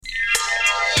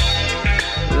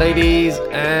Ladies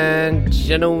and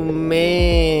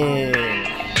gentlemen, I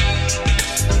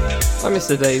miss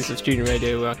the days of student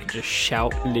radio where I could just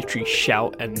shout, literally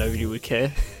shout, and nobody would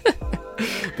care.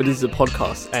 But this is a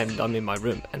podcast and I'm in my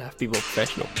room and I have to be more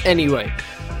professional. Anyway,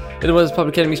 in the words of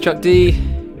Public Enemy's Chuck D,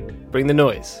 bring the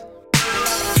noise.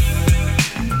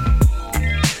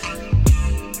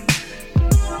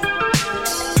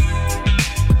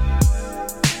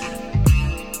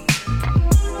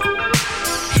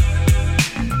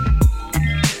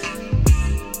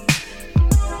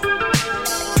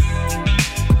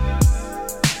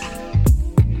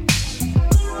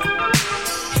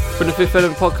 For the Fifth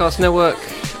Element Podcast Network,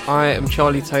 I am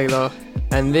Charlie Taylor,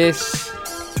 and this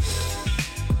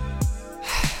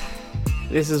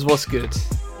is what's good.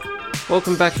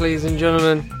 Welcome back, ladies and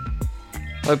gentlemen.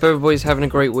 Hope everybody's having a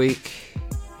great week.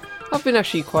 I've been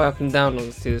actually quite up and down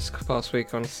honestly this past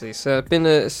week, honestly. So I've been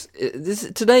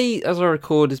today, as I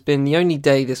record, has been the only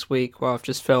day this week where I've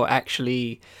just felt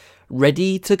actually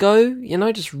ready to go. You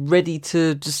know, just ready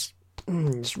to just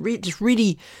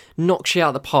really knock shit out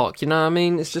of the park, you know what I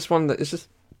mean? It's just been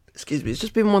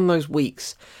one of those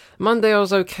weeks. Monday I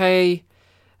was okay.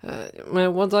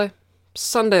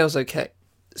 Sunday I was okay.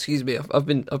 Excuse me, I've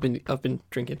been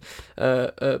drinking.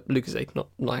 Lucozade, not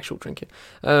actual drinking.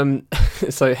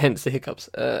 So hence the hiccups.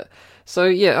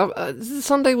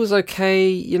 Sunday was okay.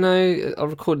 You know, I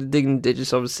recorded Digging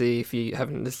Digits. Obviously, if you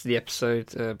haven't listened to the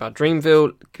episode about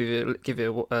Dreamville, give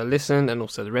it a listen, and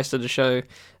also the rest of the show.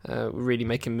 We're really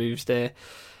making moves there.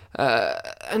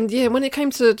 And yeah, when it came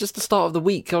to just the start of the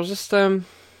week, I was just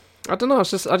I don't know.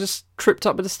 I just tripped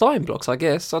up with the starting blocks, I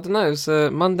guess. I don't know. It was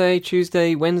Monday,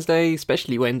 Tuesday, Wednesday,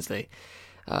 especially Wednesday.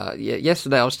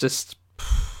 Yesterday I was just,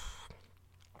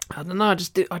 I don't know. I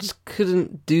just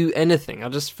couldn't do anything. I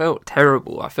just felt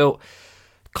terrible. I felt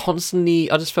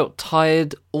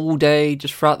tired all day,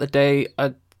 just throughout the day.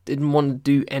 I didn't want to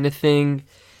do anything,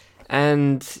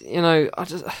 and you know, I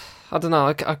don't know.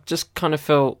 I just kind of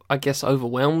felt, I guess,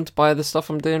 overwhelmed by the stuff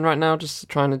I'm doing right now. Just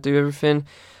trying to do everything.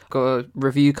 Got a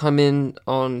review coming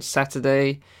on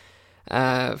Saturday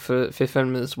for Fifth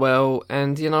Element as well,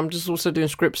 and you know, I'm just also doing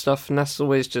script stuff, and that's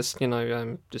always just, you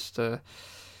know,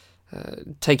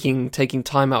 taking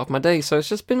time out of my day. So it's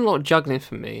just been a lot of juggling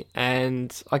for me,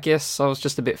 and I guess I was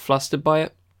just a bit flustered by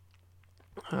it.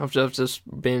 I've just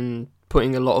been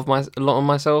putting a lot on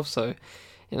myself, so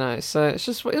you know, it's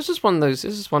just one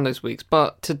of those weeks.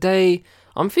 But today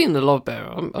I'm feeling a lot better.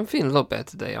 I'm feeling a lot better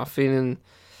today. I feel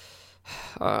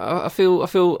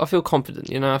confident,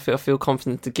 you know. I feel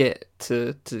confident to get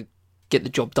the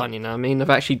job done, you know what I mean. I've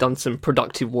actually done some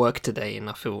productive work today, and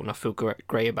I feel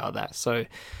great about that. So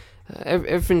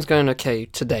everything's going okay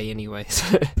today anyway.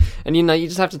 So, and you know, you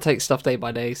just have to take stuff day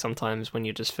by day. Sometimes when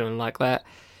you're just feeling like that,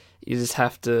 you just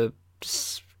have to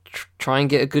try and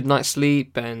get a good night's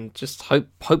sleep and just hope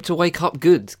to wake up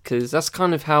good, because that's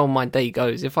kind of how my day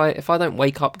goes. If I don't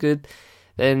wake up good,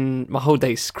 then my whole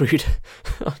day's screwed.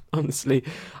 Honestly,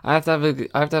 I have to have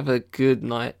a good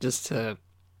night just to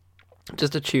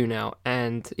tune out.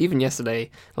 And even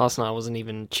last night I wasn't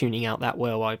even tuning out that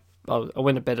well. I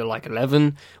went to bed at like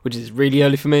 11, which is really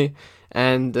early for me.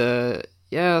 And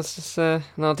it's just I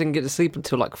didn't get to sleep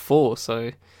until like 4.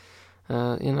 So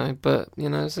you know, but you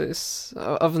know, it's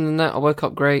other than that, I woke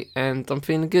up great and I'm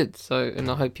feeling good. So, and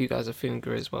I hope you guys are feeling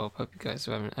good as well. I hope you guys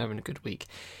are having a good week.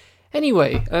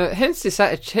 Anyway, because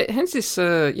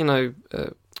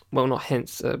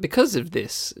of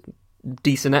this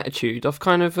decent attitude, I've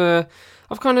kind of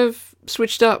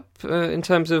switched up in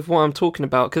terms of what I'm talking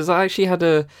about, because I actually had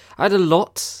a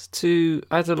lot to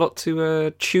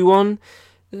chew on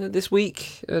this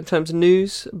week in terms of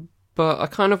news, but I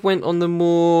kind of went on the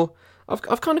more.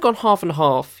 I've kind of gone half and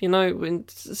half, you know. And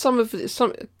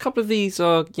a couple of these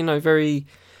are, you know, very,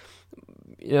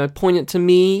 you know, poignant to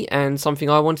me and something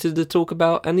I wanted to talk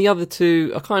about, and the other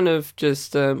two are kind of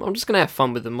just I'm just gonna have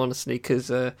fun with them, honestly,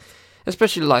 because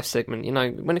especially the live segment, you know,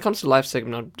 when it comes to live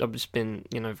segment, I've just been,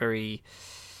 you know, very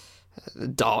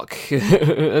dark,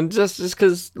 and just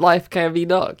because life can be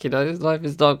dark, you know, life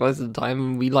is dark most of the time,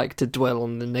 and we like to dwell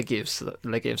on the negative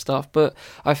stuff. But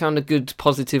I found a good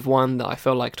positive one that I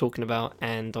felt like talking about,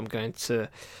 and I'm going to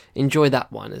enjoy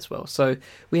that one as well. So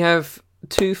we have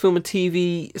 2 film and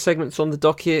TV segments on the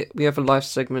docket. We have a live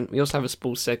segment. We also have a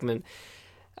sports segment.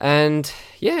 And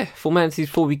yeah, formalities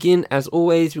before we begin. As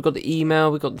always, we've got the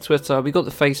email, we've got the Twitter, we've got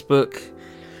the Facebook,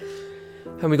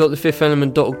 and we've got the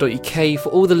fifthtelement.org.uk for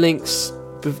all the links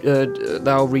that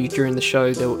I'll read during the show.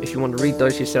 If you want to read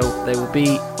those yourself, they will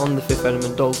be on the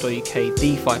fifthtelement.org.uk,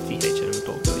 the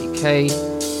 5theelement.org.uk.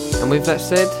 And with that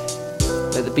said,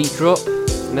 let the beat drop,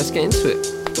 and let's get into it.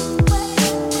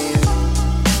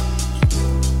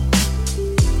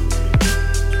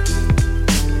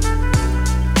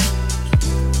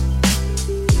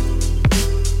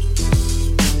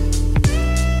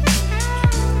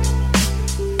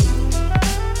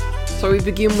 So we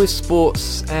begin with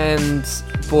sports, and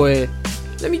boy,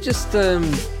 let me just for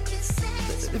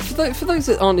those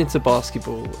that aren't into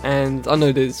basketball, and I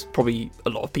know there's probably a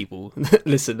lot of people that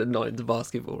listen and not into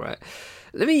basketball, right?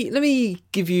 Let me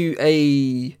give you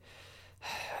a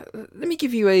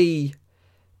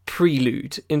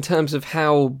prelude in terms of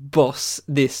how boss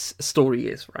this story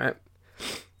is, right?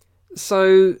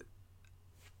 So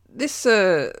this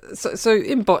so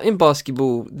in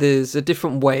basketball, there's a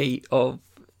different way of,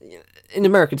 in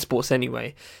American sports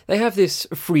anyway, they have this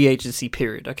free agency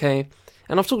period, okay?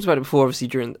 And I've talked about it before, obviously,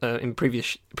 during in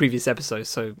previous episodes,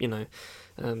 so, you know,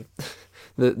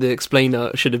 the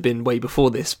explainer should have been way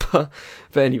before this, but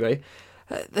anyway,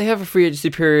 they have a free agency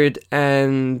period,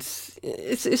 and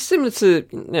it's similar to,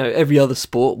 you know, every other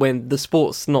sport. When the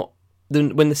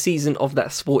season of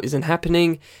that sport isn't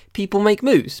happening, people make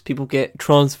moves. People get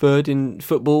transferred in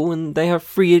football, and they have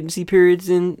free agency periods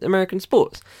in American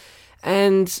sports.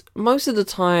 And most of the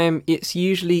time, it's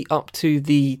usually up to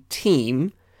the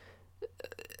team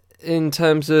in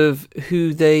terms of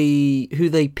who they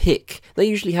pick. They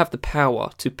usually have the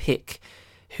power to pick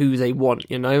who they want,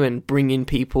 you know, and bring in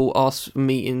people, ask for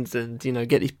meetings, and, you know,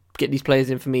 get these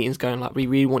players in for meetings, going like, we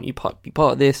really want you to be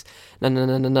part of this, and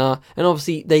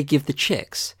obviously they give the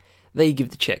checks. They give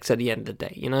the checks at the end of the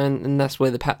day, you know, and that's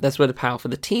where the power for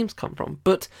the teams come from.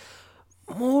 But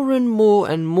more and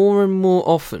more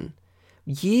often,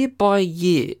 year by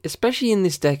year, especially in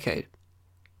this decade,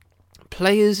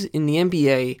 players in the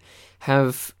NBA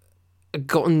have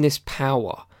gotten this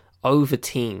power over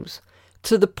teams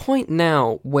to the point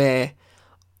now where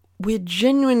we're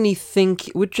genuinely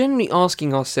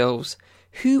asking ourselves,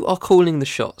 who are calling the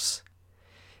shots?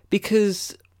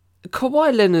 Because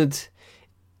Kawhi Leonard,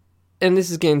 and this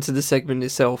is getting to the segment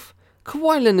itself,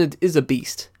 Kawhi Leonard is a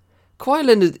beast. Kawhi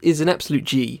Leonard is an absolute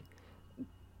G.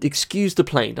 Excuse the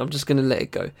plane, I'm just going to let it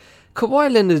go.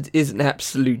 Kawhi Leonard is an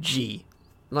absolute G.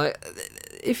 Like,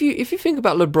 if you think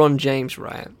about LeBron James,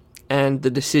 right, and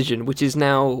the decision, which is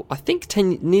now, I think,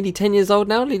 nearly 10 years old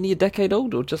now, nearly a decade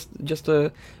old, or just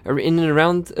in and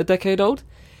around a decade old.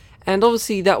 And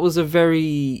obviously that was a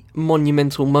very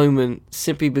monumental moment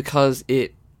simply because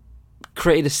it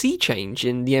created a sea change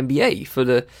in the NBA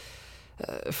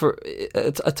for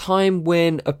a time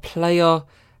when a player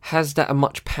has that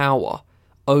much power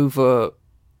over,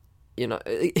 you know,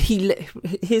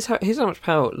 here's how much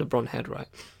power LeBron had, right?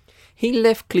 He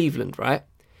left Cleveland, right?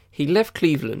 He left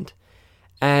Cleveland,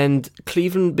 and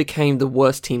Cleveland became the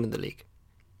worst team in the league.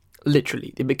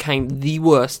 Literally, it became the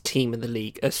worst team in the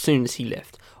league as soon as he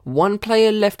left. One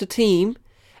player left a team,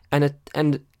 and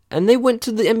they went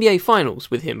to the NBA Finals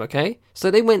with him. Okay,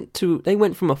 so they went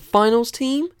from a finals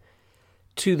team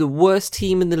to the worst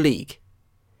team in the league,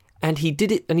 and he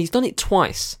did it, and he's done it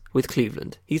twice with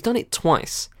Cleveland. He's done it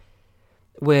twice,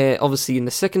 where obviously in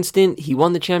the second stint he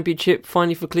won the championship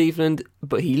finally for Cleveland,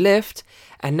 but he left,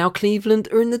 and now Cleveland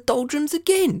are in the doldrums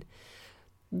again.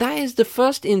 That is the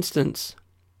first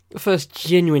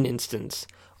genuine instance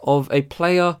of a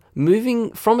player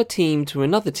moving from a team to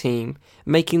another team,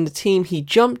 making the team he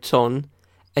jumped on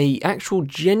a actual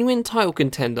genuine title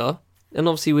contender, and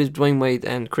obviously with Dwayne Wade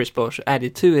and Chris Bosh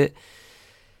added to it,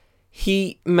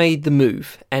 he made the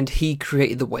move, and he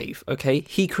created the wave, okay?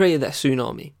 He created that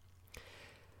tsunami.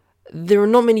 There are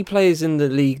not many players in the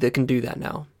league that can do that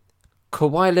now.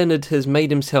 Kawhi Leonard has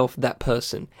made himself that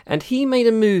person, and he made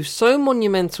a move so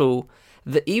monumental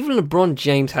that even LeBron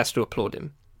James has to applaud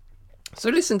him. So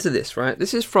listen to this, right?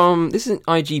 This is an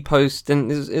IG post,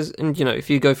 and you know, if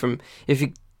you go on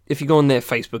their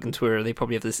Facebook and Twitter, they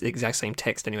probably have this exact same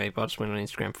text anyway, but I just went on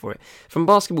Instagram for it. From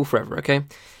Basketball Forever, okay?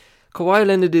 Kawhi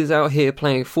Leonard is out here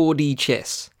playing 4D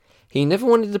chess. He never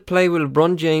wanted to play with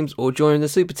LeBron James or join the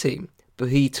super team, but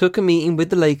he took a meeting with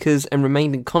the Lakers and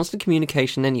remained in constant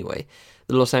communication anyway.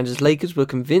 The Los Angeles Lakers were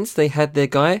convinced they had their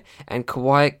guy, and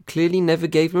Kawhi clearly never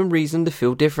gave them reason to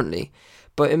feel differently.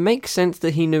 But it makes sense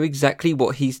that he knew exactly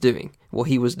what he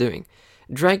was doing.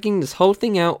 Dragging this whole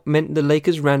thing out meant the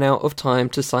Lakers ran out of time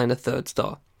to sign a third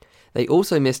star. They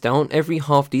also missed out on every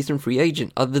half-decent free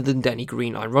agent other than Danny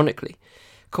Green, ironically.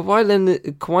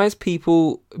 Kawhi's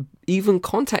people even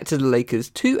contacted the Lakers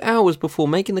 2 hours before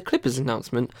making the Clippers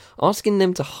announcement, asking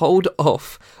them to hold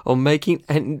off on making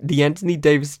the Anthony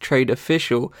Davis trade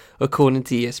official, according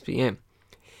to ESPN.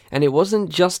 And it wasn't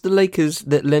just the Lakers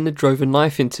that Leonard drove a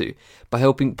knife into. By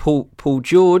helping Paul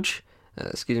George,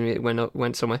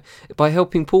 went somewhere. By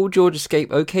helping Paul George escape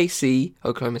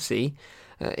Oklahoma City,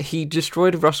 he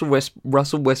destroyed Russell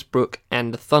Westbrook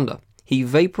and the Thunder. He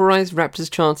vaporized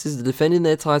Raptors' chances of defending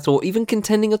their title or even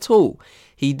contending at all.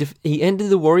 He ended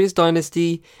the Warriors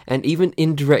dynasty and even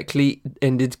indirectly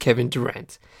ended Kevin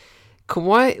Durant.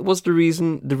 Kawhi was the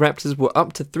reason the Raptors were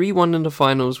up to 3-1 in the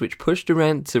finals, which pushed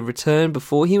Durant to return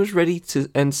before he was ready to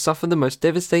and suffer the most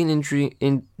devastating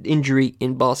injury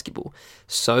in basketball.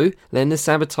 So, Leonard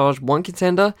sabotaged one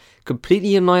contender,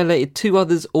 completely annihilated two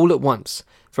others all at once,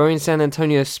 throwing San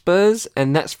Antonio Spurs,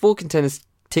 and that's 4 contenders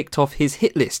ticked off his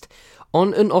hit list.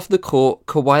 On and off the court,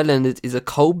 Kawhi Leonard is a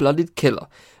cold-blooded killer,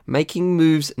 making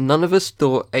moves none of us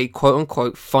thought a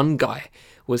quote-unquote fun guy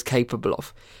was capable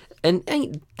of. And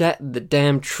ain't that the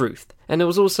damn truth? And there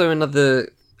was also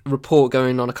another report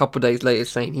going on a couple of days later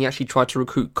saying he actually tried to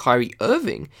recruit Kyrie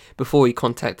Irving before he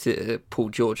contacted Paul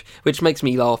George, which makes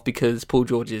me laugh because Paul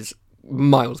George is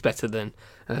miles better than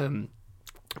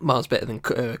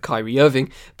Kyrie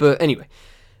Irving. But anyway,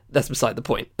 that's beside the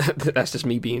point. That's just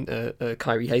me being a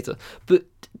Kyrie hater. But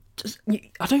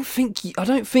I don't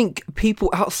think people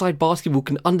outside basketball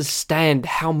can understand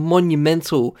how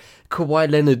monumental Kawhi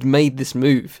Leonard made this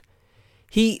move.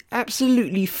 He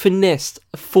absolutely finessed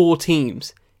 4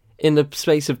 teams in the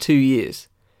space of 2 years.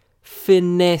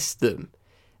 Finessed them.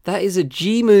 That is a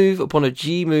G move upon a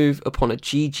G move upon a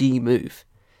GG move.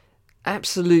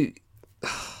 Absolute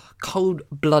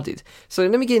cold-blooded. So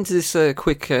let me get into this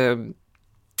quick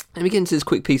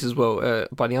piece as well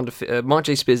by the Mark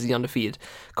J. Spears, the undefeated.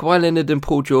 Kawhi Leonard and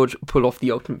Paul George pull off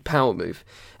the ultimate power move.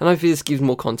 And hopefully this gives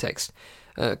more context.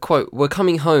 Quote, "We're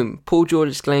coming home," Paul George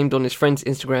exclaimed on his friend's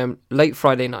Instagram late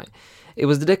Friday night. It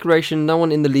was the declaration no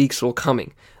one in the league saw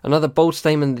coming. Another bold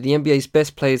statement that the NBA's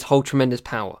best players hold tremendous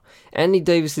power. Anthony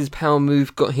Davis's power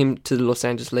move got him to the Los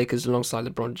Angeles Lakers alongside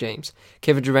LeBron James.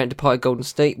 Kevin Durant departed the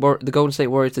Golden State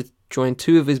Warriors to join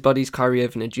 2 of his buddies, Kyrie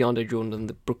Irving and DeAndre Jordan, on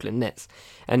the Brooklyn Nets.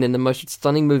 And in the most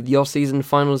stunning move of the offseason,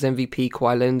 Finals MVP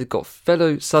Kawhi Leonard got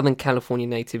fellow Southern California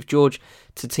native George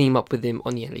to team up with him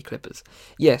on the LA Clippers.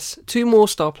 Yes, 2 more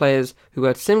star players who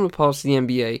had similar paths to the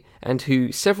NBA and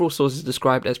who several sources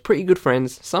described as pretty good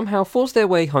friends somehow forced their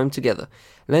way home together.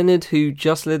 Leonard, who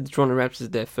just led the Toronto Raptors to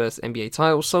their first NBA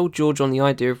title, sold George on the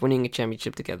idea of winning a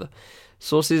championship together.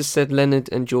 Sources said Leonard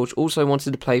and George also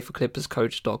wanted to play for Clippers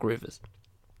coach Doc Rivers.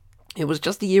 It was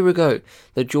just a year ago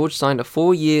that George signed a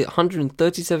 4-year,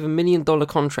 $137 million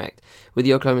contract with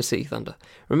the Oklahoma City Thunder.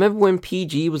 Remember when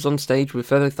PG was on stage with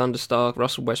fellow Thunder star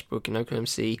Russell Westbrook in Oklahoma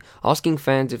City, asking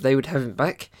fans if they would have him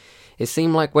back? It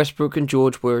seemed like Westbrook and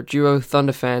George were a duo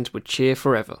Thunder fans would cheer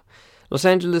forever. Los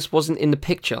Angeles wasn't in the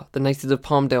picture. The natives of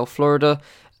Palmdale, Florida,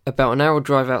 about an hour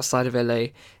drive outside of LA,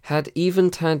 had even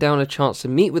turned down a chance to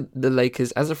meet with the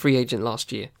Lakers as a free agent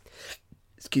last year.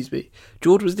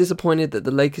 George was disappointed that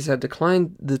the Lakers had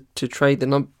declined to trade the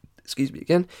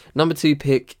number 2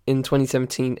 pick in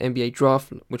 2017 NBA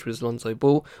draft, which was Lonzo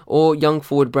Ball, or young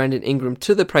forward Brandon Ingram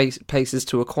to the Pacers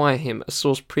to acquire him, a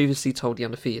source previously told the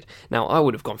undefeated. Now, I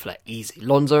would have gone for that easy.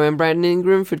 Lonzo and Brandon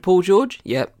Ingram for Paul George?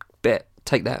 Yep, bet.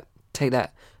 Take that.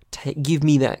 Give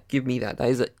me that. That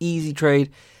is an easy trade,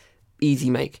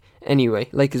 easy make. Anyway,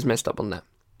 Lakers messed up on that.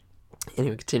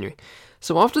 Anyway, continuing.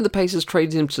 So after the Pacers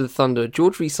traded him to the Thunder,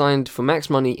 George re-signed for max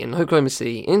money in Oklahoma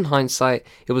City. In hindsight,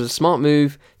 it was a smart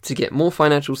move to get more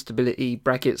financial stability,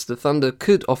 brackets, the Thunder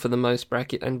could offer the most,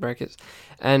 brackets,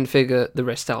 and figure the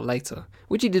rest out later,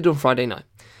 which he did on Friday night.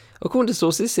 According to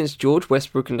sources, since George,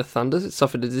 Westbrook and the Thunder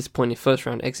suffered a disappointing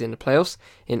first-round exit in the playoffs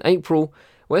in April,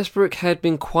 Westbrook had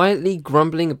been quietly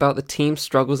grumbling about the team's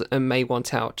struggles and may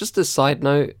want out. Just a side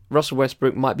note, Russell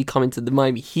Westbrook might be coming to the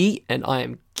Miami Heat, and I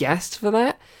am gassed for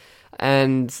that.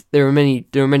 And there are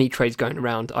many trades going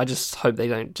around. I just hope they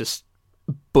don't just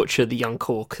butcher the young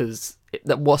core, because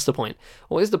what's the point?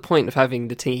 What is the point of having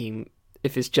the team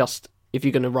if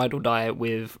you're going to ride or die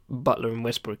with Butler and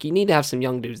Westbrook? You need to have some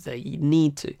young dudes there. You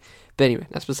need to. But anyway,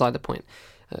 that's beside the point.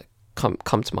 Come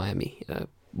to Miami,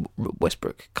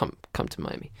 Westbrook. Come to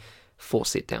Miami.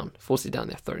 Force it down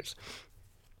their throats.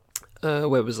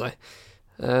 Where was I?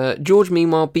 George,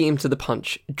 meanwhile, beat him to the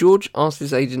punch. George asked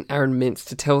his agent Aaron Mintz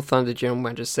to tell Thunder general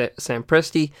manager Sam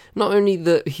Presti not only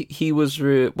that he was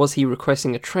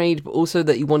requesting a trade, but also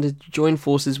that he wanted to join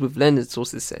forces with Leonard.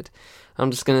 Sources said. I'm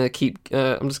just gonna keep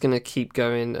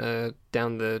going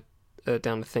down the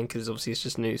thing, because obviously it's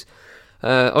just news.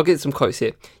 I'll get some quotes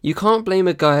here. "You can't blame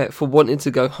a guy for wanting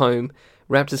to go home,"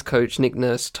 Raptors coach Nick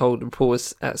Nurse told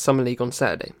reporters at Summer League on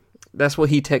Saturday. "That's what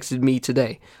he texted me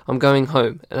today. I'm going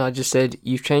home." And I just said,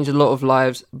 "You've changed a lot of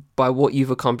lives by what you've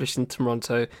accomplished in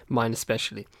Toronto, mine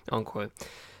especially," unquote.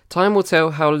 Time will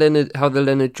tell how the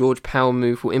Leonard-George power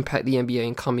move will impact the NBA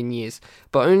in coming years,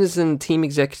 but owners and team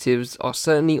executives are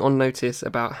certainly on notice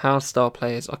about how star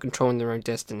players are controlling their own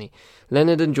destiny.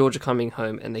 Leonard and George are coming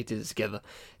home, and they did it together.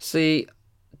 See,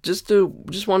 just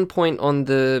one point on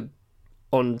the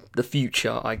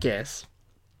future, I guess.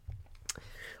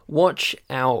 watch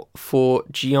out for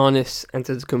Giannis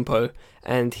Antetokounmpo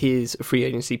and his free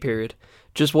agency period.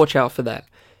 Just watch out for that,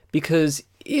 because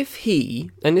if he,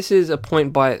 and this is a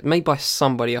point made by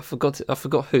somebody, I forgot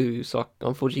who, so I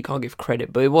unfortunately can't give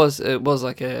credit, but it was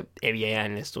like a NBA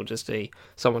analyst or just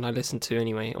someone I listened to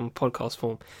anyway on podcast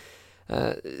form.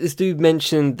 This dude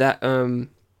mentioned that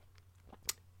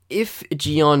if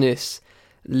Giannis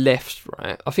left,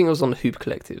 right, I think it was on the Hoop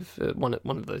Collective, one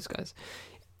of those guys.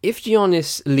 If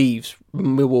Giannis leaves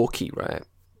Milwaukee, right,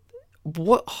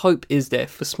 what hope is there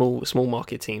for small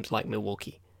market teams like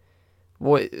Milwaukee?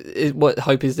 What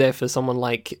hope is there for someone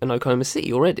like an Oklahoma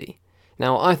City already?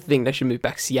 Now, I think they should move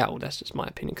back to Seattle. That's just my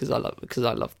opinion, because I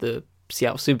love the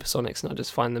Seattle Supersonics, and I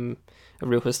just find them a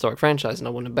real historic franchise, and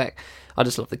I want them back. I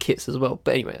just love the kits as well.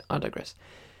 But anyway, I digress.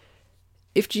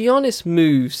 If Giannis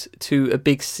moves to a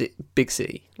big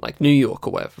city like New York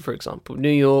or whatever, for example, New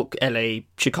York, LA,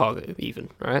 Chicago, even,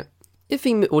 right?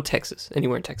 Or Texas,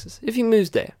 anywhere in Texas. If he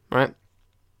moves there, right?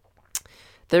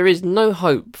 There is no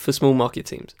hope for small market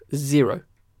teams. Zero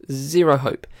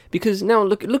hope. Because now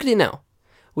look at it now.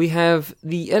 We have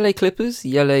the LA Clippers,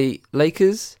 the LA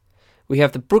Lakers. We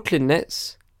have the Brooklyn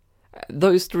Nets.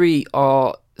 Those three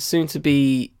are soon to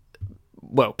be,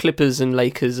 well, Clippers and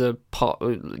Lakers are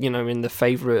in the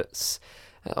favourites.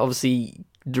 Obviously,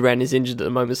 Durant is injured at the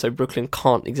moment, so Brooklyn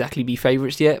can't exactly be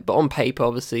favourites yet. But on paper,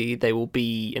 obviously, they will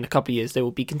be, in a couple of years, they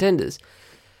will be contenders.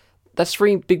 That's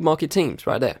three big market teams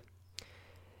right there.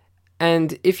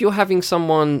 And if you're having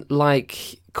someone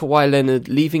like Kawhi Leonard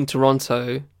leaving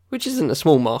Toronto, which isn't a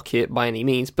small market by any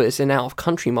means, but it's an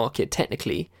out-of-country market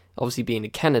technically, obviously being in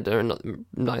Canada and not the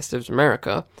United States of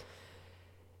America,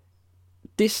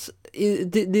 this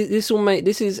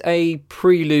is a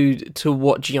prelude to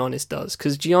what Giannis does,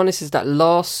 because Giannis is that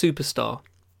last superstar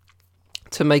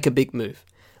to make a big move.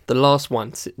 The last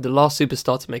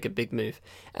superstar to make a big move.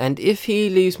 And if he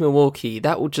leaves Milwaukee,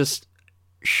 that will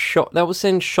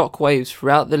send shockwaves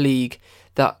throughout the league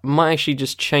that might actually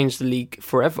just change the league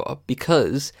forever,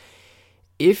 because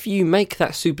if you make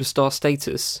that superstar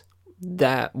status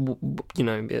that,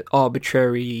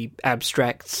 arbitrary,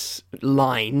 abstract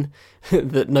line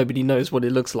that nobody knows what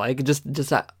it looks like, just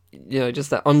that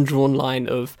undrawn line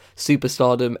of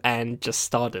superstardom and just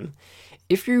stardom.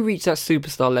 If you reach that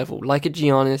superstar level, like a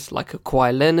Giannis, like a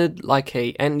Kawhi Leonard, like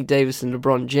a Anthony Davis and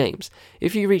LeBron James,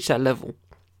 if you reach that level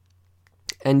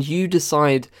and you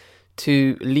decide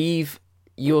to leave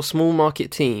your small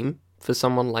market team for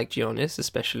someone like Giannis,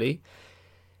 especially,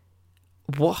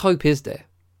 what hope is there?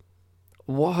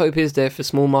 What hope is there for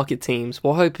small market teams?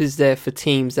 What hope is there for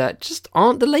teams that just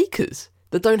aren't the Lakers,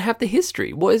 that don't have the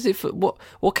history? What is it for?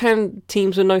 What can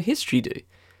teams with no history do?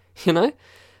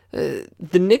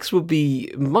 The Knicks would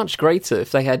be much greater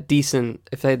if they had a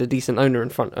decent owner in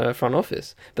front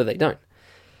office, but they don't.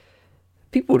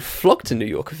 People would flock to New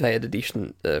York if they had a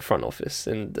decent front office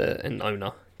and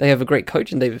owner. They have a great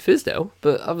coach in David Fizdale,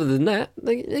 but other than that,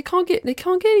 they can't get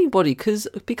anybody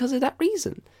because of that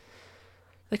reason.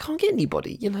 They can't get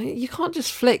anybody. You can't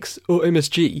just flex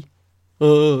MSG,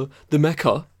 the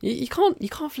Mecca. You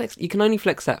can't flex. You can only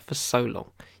flex that for so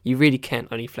long. You really can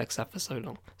only flex that for so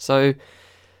long. So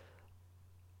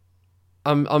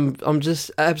I'm just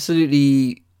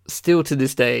absolutely still to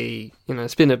this day.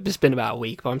 It's been about a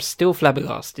week, but I'm still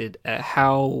flabbergasted at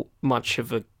how much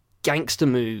of a gangster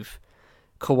move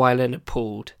Kawhi Leonard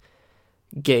pulled,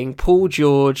 getting Paul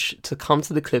George to come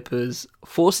to the Clippers,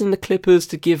 forcing the Clippers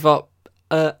to give up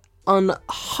an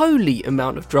unholy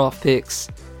amount of draft picks,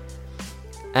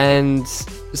 and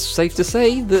it's safe to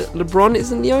say that LeBron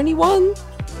isn't the only one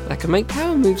that can make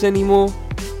power moves anymore.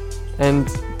 And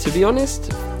to be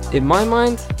honest, in my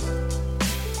mind,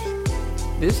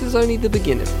 this is only the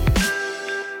beginning.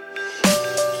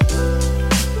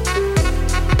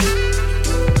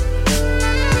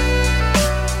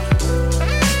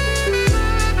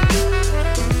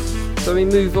 So we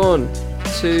move on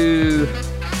to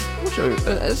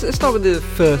let's start with the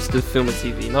first of film and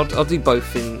TV, and I'll do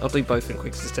both in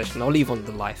quick succession. I'll leave on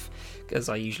the life, as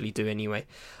I usually do anyway.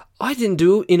 I didn't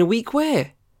do in a week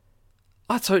where.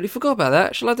 I totally forgot about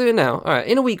that. Shall I do it now? Alright,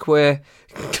 in a week where.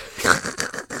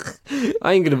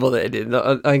 I ain't gonna bother editing.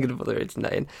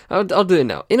 that in. I'll do it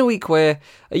now. In a week where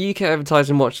a UK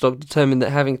advertising watchdog determined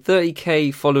that having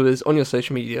 30k followers on your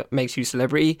social media makes you a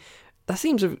celebrity. That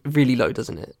seems really low,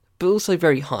 doesn't it? But also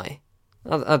very high.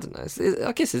 I don't know.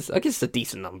 I guess it's a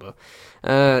decent number.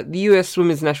 The US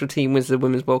women's national team wins the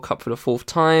Women's World Cup for the 4th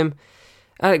time.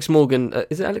 Alex Morgan,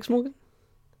 is it Alex Morgan?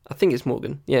 I think it's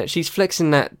Morgan. Yeah, she's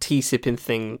flexing that tea-sipping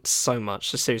thing so much.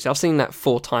 So seriously, I've seen that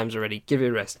 4 times already. Give it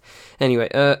a rest. Anyway,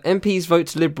 MPs vote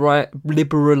to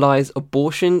liberalise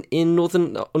abortion in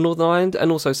Northern Ireland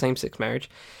and also same-sex marriage.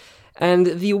 And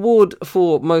the award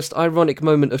for most ironic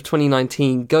moment of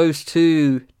 2019 goes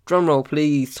to, drumroll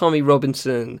please, Tommy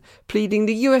Robinson, pleading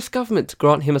the US government to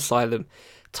grant him asylum.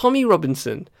 Tommy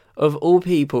Robinson, of all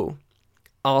people,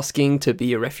 asking to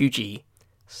be a refugee.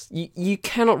 You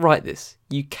cannot write this.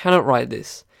 You cannot write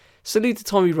this. Salute to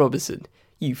Tommy Robinson.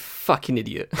 You fucking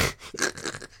idiot.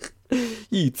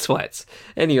 You twats.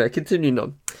 Anyway, continuing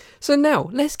on. So now,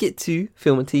 let's get to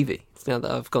film and TV. Now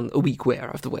that I've gone a week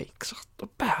out of the way.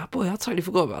 Boy, I totally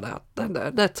forgot about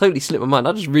that. That totally slipped my mind.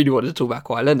 I just really wanted to talk about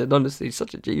Kawhi Leonard. Honestly, he's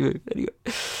such a G move. Anyway.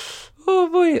 Oh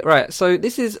boy. Right, so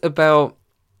this is a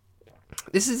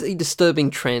disturbing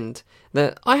trend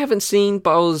that I haven't seen,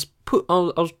 but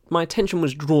my attention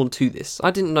was drawn to this.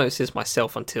 I didn't notice this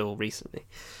myself until recently.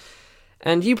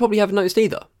 And you probably haven't noticed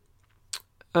either.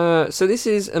 So this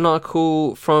is an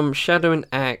article from Shadow and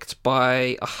Act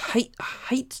by... I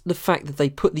hate the fact that they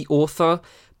put the author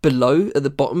below at the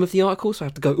bottom of the article, so I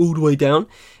have to go all the way down.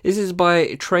 This is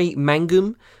by Trey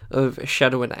Mangum of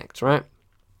Shadow and Act, right?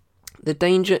 The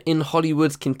danger in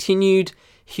Hollywood's continued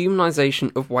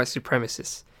humanization of white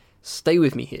supremacists. Stay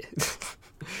with me here.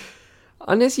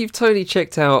 Unless you've totally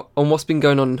checked out on what's been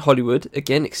going on in Hollywood,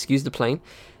 again, excuse the plane.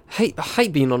 I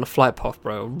hate being on a flight path,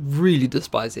 bro. I really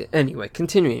despise it. Anyway,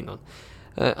 continuing on.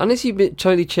 Unless you've been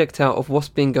totally checked out of what's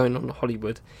been going on in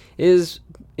Hollywood, it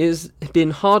has been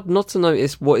hard not to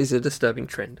notice what is a disturbing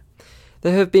trend.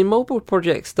 There have been multiple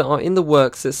projects that are in the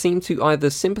works that seem to either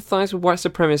sympathise with white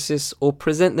supremacists or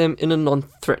present them in a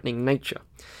non-threatening nature.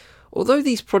 Although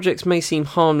these projects may seem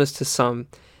harmless to some,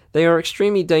 they are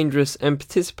extremely dangerous and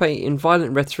participate in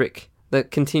violent rhetoric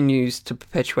that continues to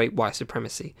perpetuate white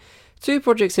supremacy. 2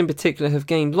 projects in particular have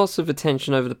gained lots of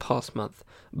attention over the past month.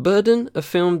 Burden, a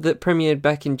film that premiered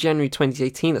back in January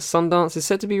 2018 at Sundance, is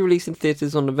set to be released in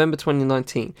theatres on November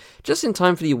 2019, just in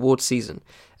time for the awards season.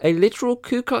 A literal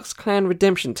Ku Klux Klan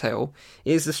redemption tale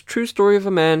is the true story of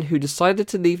a man who decided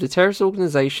to leave the terrorist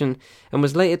organisation and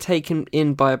was later taken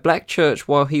in by a black church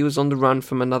while he was on the run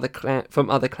from other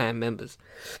Klan members.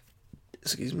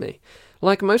 Excuse me.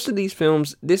 Like most of these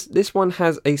films, this one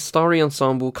has a starry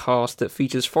ensemble cast that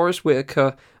features Forrest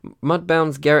Whitaker,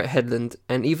 Mudbound's Garrett Hedlund,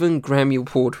 and even Grammy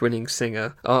Award-winning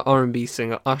R&B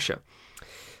singer Usher.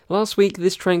 Last week,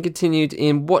 this trend continued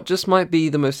in what just might be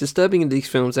the most disturbing of these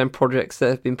films and projects that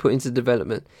have been put into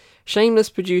development. Shameless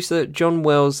producer John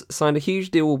Wells signed a huge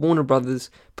deal with Warner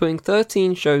Brothers, putting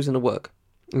 13 shows in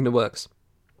the works.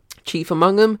 Chief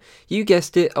among them, you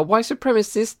guessed it, a white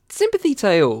supremacist sympathy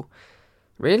tale.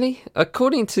 Really?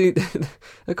 According to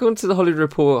the Hollywood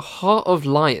Reporter, Heart of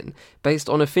Lion, based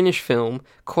on a Finnish film,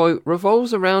 quote,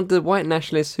 revolves around the white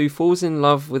nationalist who falls in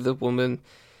love with a woman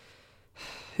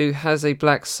who has a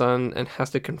black son and has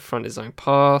to confront his own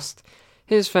past,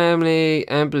 his family,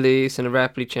 and beliefs in a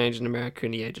rapidly changing America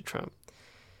in the age of Trump.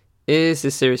 Is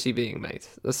this seriously being made?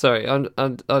 Sorry, I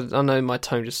know my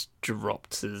tone just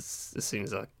dropped as soon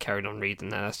as I carried on reading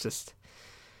that. That's just...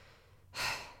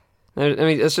 I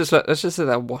mean, let's just let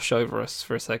that wash over us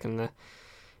for a second there.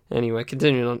 Anyway,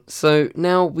 continuing on. So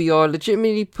now we are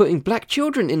legitimately putting black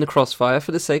children in the crossfire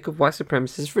for the sake of white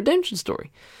supremacist redemption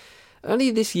story.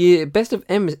 Earlier this year, Best of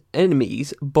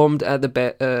Enemies bombed at the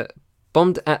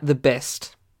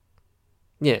best.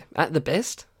 Yeah, at the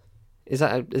best. Is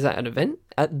that an event?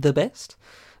 At the best?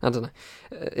 I don't know.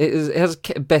 It has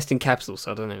best in capitals,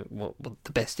 so I don't know what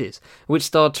the best is. Which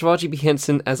starred Taraji P.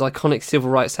 Henson as iconic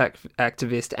civil rights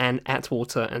activist Ann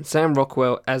Atwater and Sam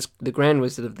Rockwell as the Grand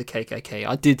Wizard of the KKK.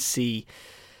 I did see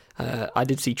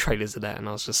trailers of that, and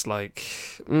I was just like,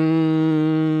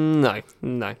 no,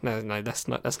 that's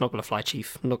not gonna fly,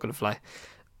 Chief. Not gonna fly.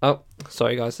 Oh,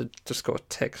 sorry guys, I just got a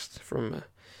text from.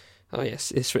 Oh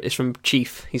yes, it's from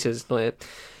Chief. He says not yet.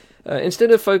 Instead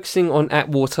of focusing on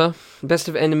Atwater, Best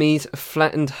of Enemies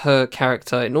flattened her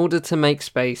character in order to make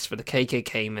space for the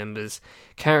KKK members'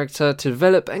 character to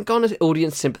develop and garner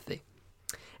audience sympathy.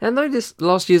 And though this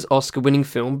last year's Oscar-winning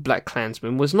film,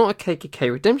 BlacKkKlansman, was not a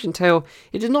KKK redemption tale,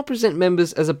 it did not present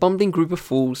members as a bumbling group of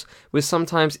fools with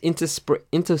sometimes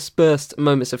interspersed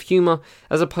moments of humour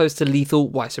as opposed to lethal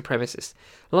white supremacists.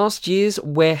 Last year's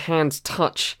Where Hands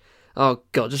Touch, oh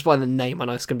god, just by the name I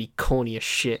know it's going to be corny as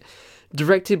shit.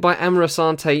 Directed by Emma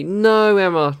Asante. No,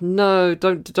 Emma, no,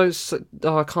 don't.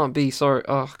 Oh, I can't be. Sorry,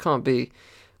 oh, I can't be.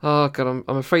 Oh god,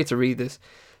 I'm afraid to read this.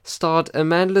 Starred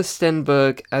Amanda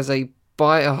Stenberg as a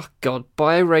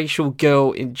biracial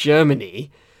girl in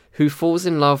Germany who falls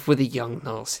in love with a young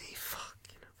Nazi. Fuck.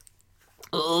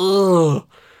 Ugh.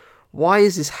 Why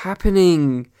is this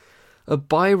happening? A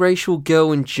biracial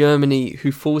girl in Germany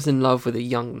who falls in love with a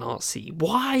young Nazi.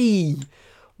 Why?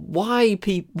 Why,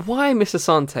 Why, Miss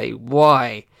Asante?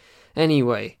 Why?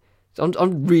 Anyway,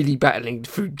 I'm really battling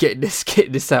through getting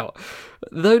this out.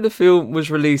 Though the film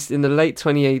was released in late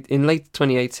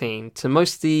 2018 to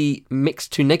mostly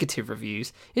mixed to negative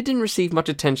reviews, it didn't receive much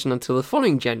attention until the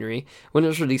following January when it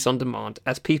was released on demand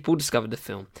as people discovered the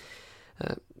film.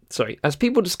 As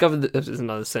people discovered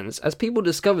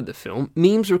the film,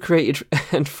 memes were created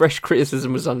and fresh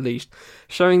criticism was unleashed,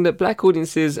 showing that black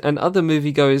audiences and other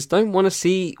moviegoers don't want to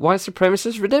see white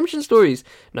supremacist redemption stories,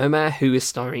 no matter who is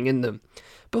starring in them.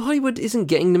 But Hollywood isn't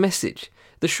getting the message.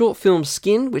 The short film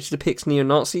Skin, which depicts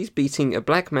neo-Nazis beating a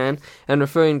black man and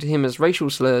referring to him as racial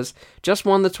slurs, just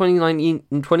won the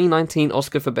 2019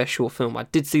 Oscar for Best Short Film. I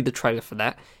did see the trailer for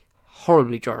that.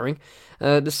 Horribly jarring.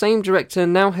 The same director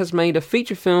now has made a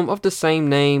feature film of the same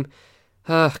name.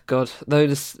 Though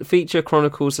this feature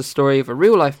chronicles the story of a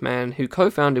real-life man who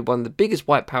co-founded one of the biggest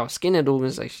white power skinhead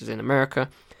organizations in America,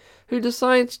 who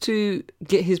decides to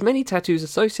get his many tattoos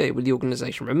associated with the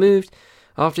organization removed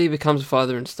after he becomes a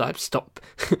father and decides to stop.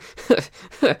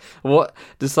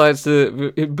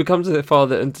 Becomes a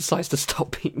father and decides to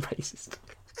stop being racist.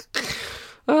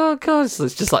 Oh god, so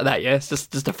it's just like that, yeah? It's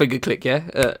just a finger click, yeah?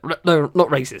 No, not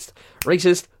racist.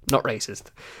 Racist, not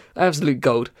racist. Absolute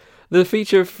gold. The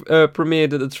feature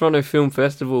premiered at the Toronto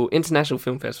International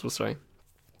Film Festival,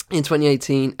 in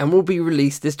 2018, and will be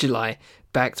released this July,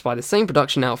 backed by the same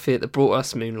production outfit that brought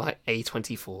us Moonlight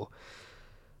A24.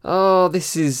 Oh,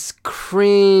 this is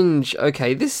cringe.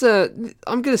 Okay,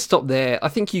 I'm gonna stop there. I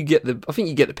think you get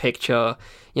the picture.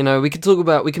 You know, we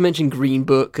can mention Green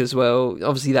Book as well.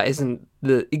 Obviously, that isn't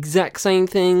the exact same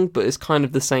thing, but it's kind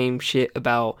of the same shit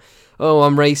about, oh,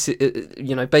 I'm racist.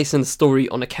 You know, basing the story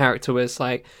on a character where it's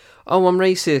like, oh, I'm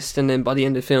racist, and then by the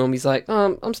end of the film, he's like,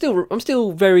 I'm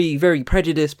still very, very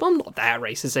prejudiced, but I'm not that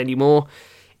racist anymore.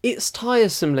 It's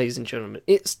tiresome, ladies and gentlemen.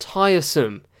 It's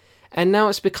tiresome. And now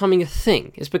it's becoming a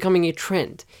thing. It's becoming a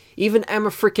trend. Even Amma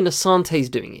freaking Asante's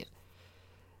doing it.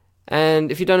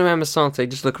 And if you don't know Amma Asante,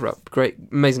 just look her up. Great,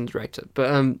 amazing director.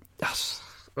 But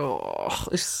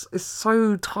it's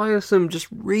so tiresome just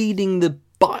reading the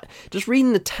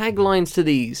taglines to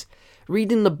these,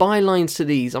 reading the bylines to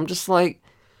these. I'm just like,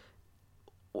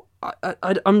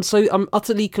 I'm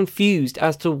utterly confused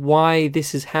as to why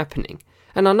this is happening.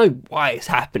 And I know why it's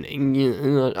happening. You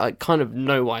know, I kind of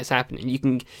know why it's happening.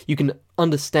 You can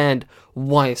understand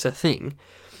why it's a thing.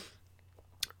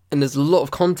 And there's a lot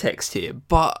of context here.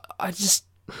 But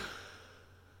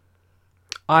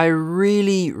I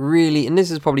really, really, and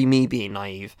this is probably me being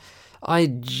naive, I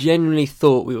genuinely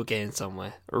thought we were getting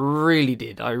somewhere. Really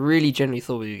did. I really genuinely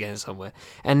thought we were getting somewhere.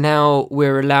 And now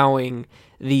we're allowing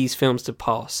these films to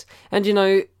pass. And you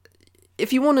know,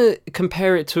 if you want to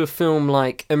compare it to a film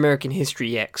like American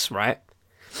History X, right?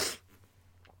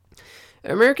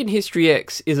 American History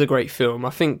X is a great film. I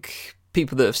think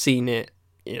people that have seen it,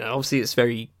 you know, obviously it's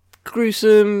very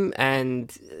gruesome,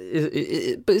 but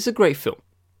it's a great film.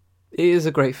 It is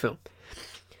a great film.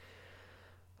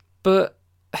 But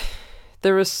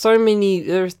there are so many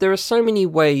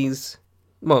ways.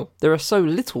 Well, there are so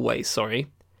little ways.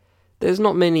 Sorry, there's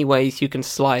not many ways you can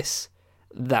slice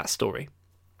that story.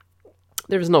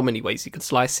 There is not many ways you can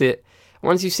slice it.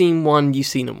 Once you've seen one, you've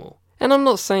seen them all. And I'm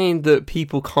not saying that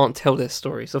people can't tell their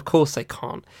stories. Of course they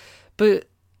can't. But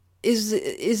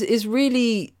is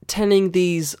really telling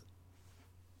these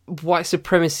white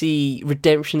supremacy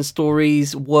redemption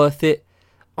stories worth it?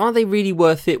 Are they really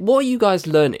worth it? What are you guys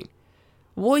learning?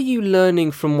 What are you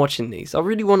learning from watching these? I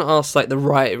really want to ask, like, the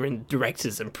writer and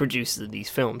directors and producers of these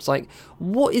films, like,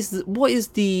 what is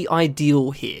the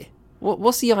ideal here?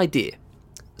 What's the idea?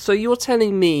 So you're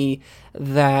telling me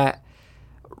that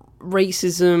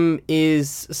racism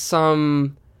is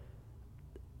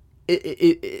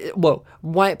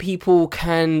white people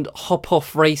can hop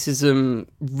off racism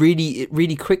really,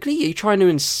 really quickly? Are you trying to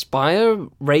inspire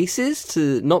racists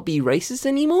to not be racist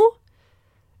anymore?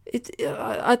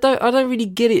 I don't really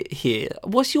get it here.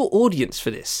 What's your audience for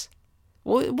this?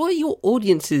 What are your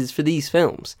audiences for these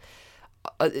films?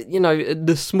 You know,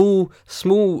 the small,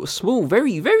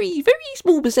 very, very, very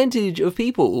small percentage of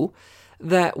people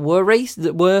that were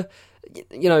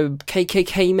you know,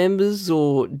 KKK members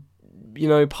or, you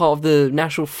know, part of the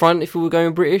National Front, if we were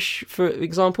going British, for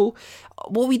example.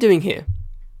 What are we doing here?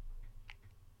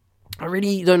 I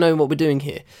really don't know what we're doing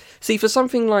here. See, for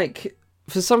something like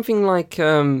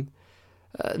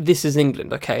This Is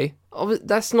England, okay,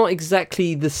 that's not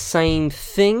exactly the same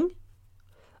thing.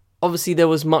 obviously there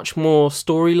was much more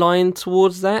storyline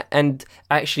towards that, and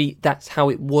actually that's how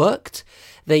it worked.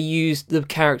 They used the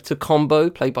character Combo,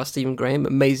 played by Stephen Graham,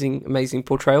 amazing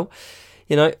portrayal.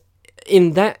 You know,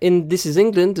 in This Is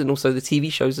England, and also the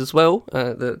TV shows as well,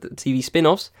 the TV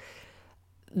spin-offs,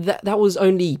 that was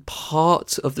only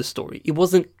part of the story. It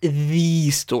wasn't the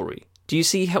story. Do you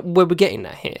see where we're getting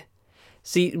at here?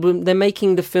 See, they're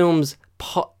making the films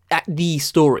at the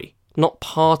story, not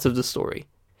part of the story.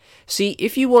 See,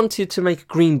 if you wanted to make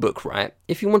Green Book, right?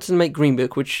 If you wanted to make Green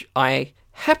Book, which I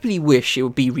happily wish it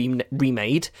would be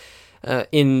remade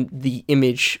in the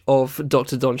image of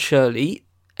Dr. Don Shirley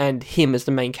and him as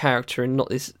the main character and not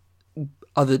this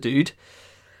other dude.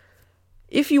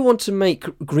 If you want to make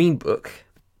Green Book,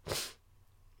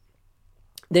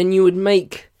 then you would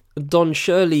make Don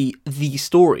Shirley the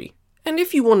story. And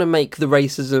if you want to make the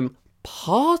racism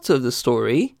part of the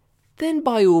story, then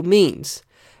by all means.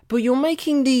 But you're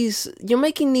making these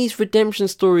redemption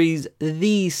stories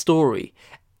the story,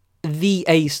 the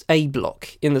A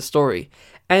block in the story,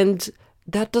 and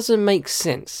that doesn't make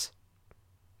sense.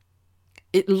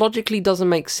 It logically doesn't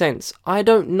make sense. I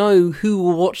don't know who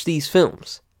will watch these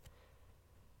films.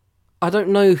 I don't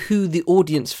know who the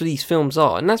audience for these films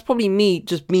are, and that's probably me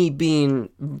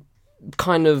being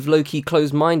kind of low-key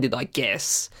closed-minded, I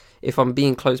guess. If I'm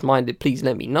being closed-minded, please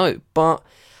let me know. But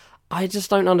I just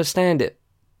don't understand it.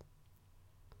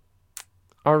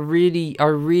 I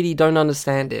really don't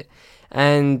understand it.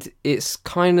 And it's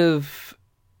kind of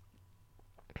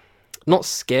not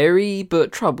scary,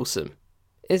 but troublesome.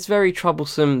 It's very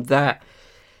troublesome that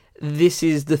this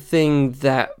is the thing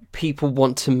that people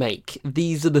want to make.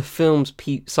 These are the films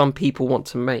some people want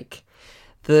to make.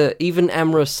 Even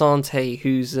Amra Asante,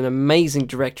 who's an amazing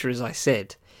director, as I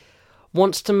said,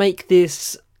 wants to make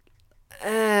this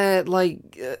a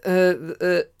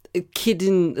kid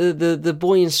in the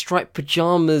boy in striped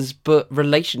pajamas but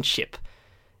relationship.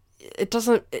 It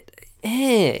doesn't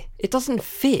fit. It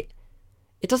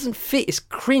doesn't fit. It's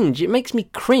cringe. It makes me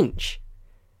cringe.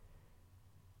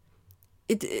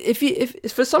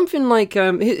 If for something like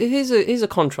here's a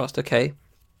contrast, okay?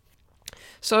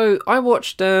 So I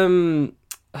watched what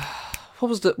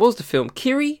was the film?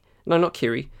 Kiri? No, not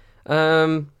Kiri.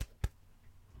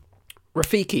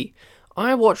 Rafiki.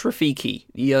 I watched Rafiki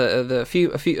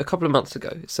a couple of months ago.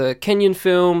 It's a Kenyan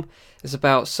film. It's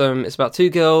about two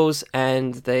girls,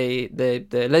 and they're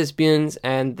lesbians,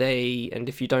 and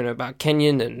if you don't know about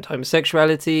Kenyan and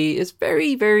homosexuality, it's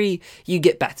very, very, you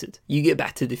get battered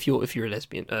if you're a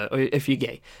lesbian or if you're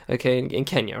gay. Okay, in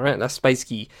Kenya, right? That's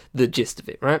basically the gist of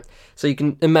it, right? So you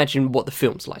can imagine what the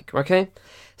film's like. Okay,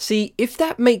 see, if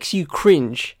that makes you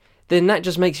cringe, then that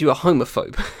just makes you a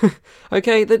homophobe.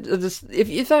 Okay?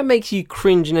 If that makes you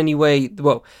cringe in any way,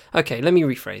 well, okay, let me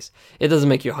rephrase. It doesn't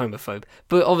make you a homophobe,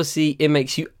 but obviously it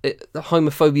makes you,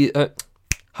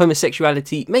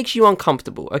 homosexuality makes you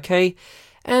uncomfortable, okay?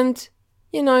 And,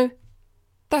 you know,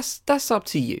 that's up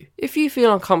to you. If you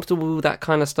feel uncomfortable with that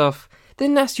kind of stuff,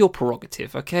 then that's your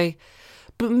prerogative, okay?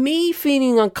 But me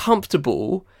feeling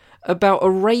uncomfortable about a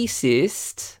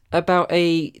racist, about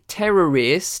a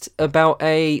terrorist, about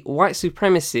a white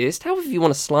supremacist, however you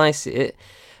want to slice it,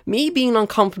 me being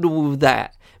uncomfortable with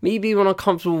that, me being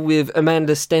uncomfortable with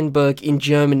Amanda Stenberg in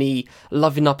Germany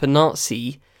loving up a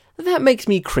Nazi, that makes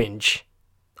me cringe.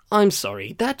 I'm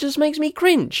sorry, that just makes me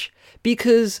cringe.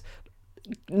 Because,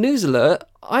 news alert,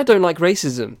 I don't like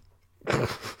racism.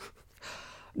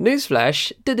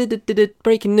 Newsflash,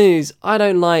 breaking news, I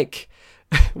don't like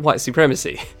white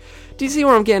supremacy. Do you see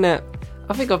where I'm getting at?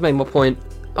 I think I've made my point.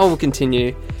 I will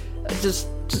continue. Just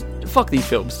fuck these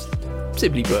films.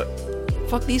 Simply put,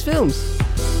 fuck these films.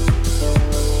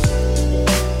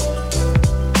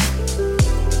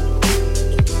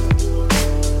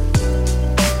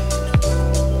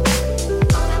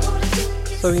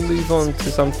 So we move on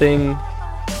to something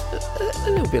a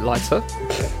little bit lighter.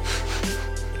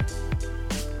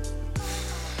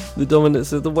 The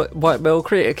dominance of the white male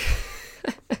critic.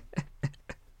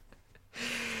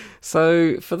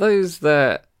 So, for those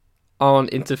that aren't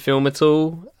into film at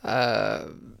all, there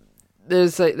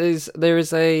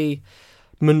is a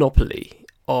monopoly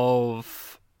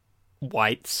of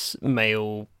white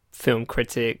male film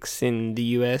critics in the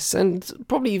US, and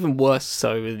probably even worse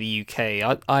so in the UK.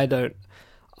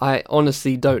 I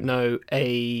honestly don't know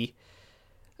a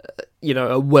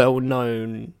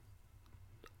well-known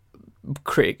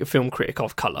film critic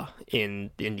of colour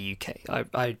in the UK.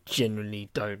 I genuinely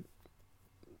don't.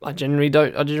 I generally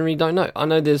don't know. I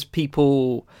know there's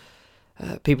people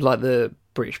like the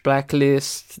British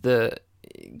Blacklist that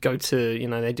go to,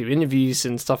 they do interviews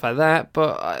and stuff like that,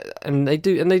 and they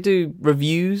do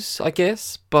reviews, I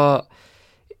guess. But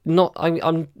not.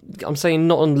 I'm saying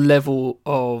not on the level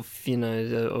of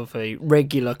of a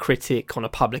regular critic on a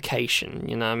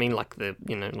publication. I mean, like the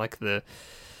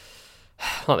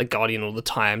Guardian or the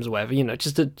Times or whatever.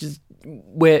 Just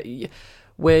where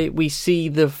we see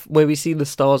the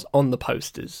stars on the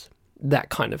posters. That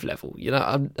kind of level.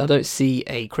 I don't see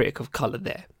a critic of colour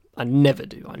there. I never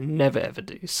do. I never ever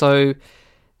do. So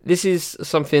this is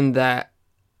something that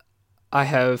I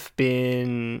have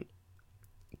been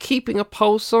keeping a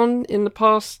pulse on in the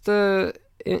past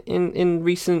in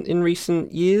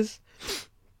recent years,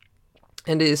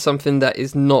 and it is something that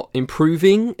is not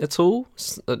improving at all.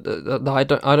 I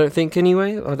don't think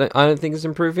anyway. I don't think it's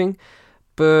improving.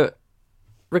 But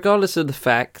regardless of the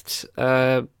fact,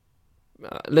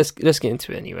 let's get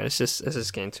into it anyway. Let's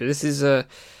just get into it. This is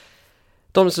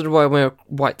Dominance of the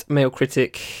White Male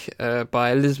Critic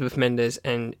by Elizabeth Mendez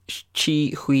and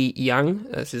Chi Hui Yang.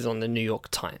 This is on the New York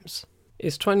Times.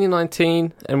 It's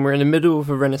 2019 and we're in the middle of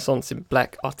a renaissance in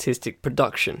black artistic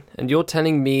production, and you're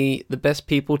telling me the best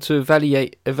people to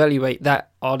evaluate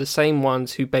that are the same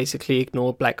ones who basically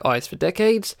ignore black eyes for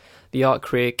decades? The art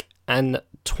critic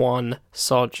Antoine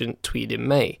Sargent tweeted in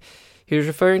May. He was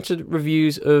referring to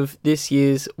reviews of this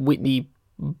year's Whitney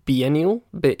Biennial,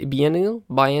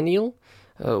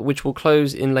 which will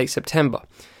close in late September.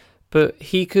 But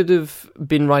he could have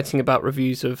been writing about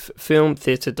reviews of film,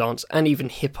 theatre, dance, and even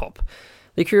hip-hop.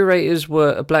 The curators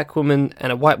were a black woman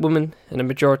and a white woman, and a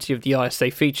majority of the artists they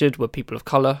featured were people of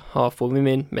colour, half were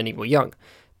women, many were young.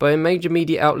 But in major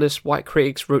media outlets, white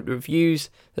critics wrote reviews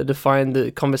that defined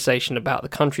the conversation about the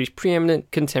country's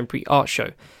preeminent contemporary art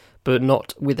show, but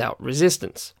not without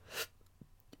resistance.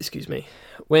 Excuse me.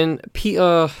 When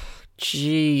Peter...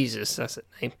 Jesus, that's the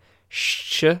name.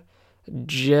 Sjeldal.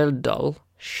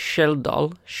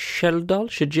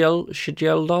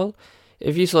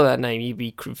 If you saw that name, you'd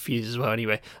be confused as well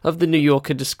anyway. Of the New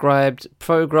Yorker described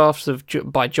photographs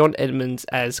by John Edmonds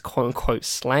as quote-unquote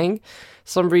slang.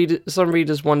 Some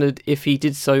readers wondered if he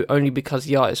did so only because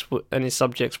the artist and his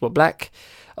subjects were black.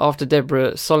 After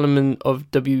Deborah Solomon of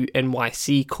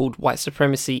WNYC called white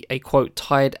supremacy a quote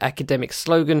tired academic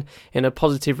slogan in a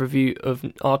positive review of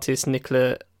artist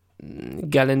Nicola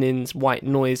Galanin's White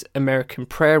Noise American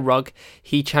Prayer Rug,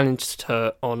 he challenged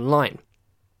her online.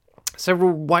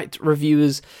 Several white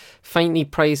reviewers faintly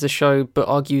praised the show but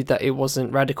argued that it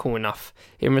wasn't radical enough.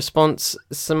 In response,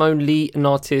 Simone Lee, an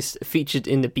artist featured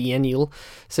in the Biennial,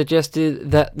 suggested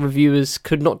that reviewers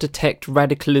could not detect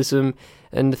radicalism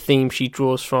and the theme she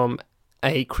draws from,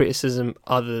 a criticism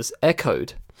others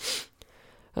echoed.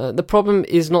 The problem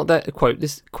is not that the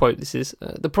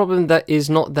problem that is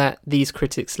not that these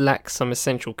critics lack some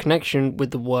essential connection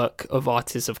with the work of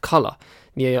artists of colour,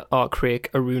 the art critic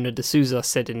Aruna D'Souza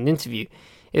said in an interview.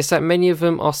 It's that many of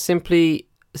them are simply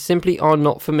are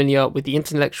not familiar with the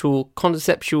intellectual,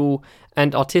 conceptual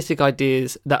and artistic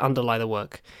ideas that underlie the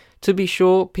work. To be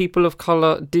sure, people of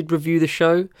colour did review the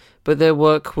show, but their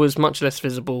work was much less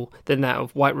visible than that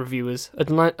of white reviewers,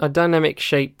 a dynamic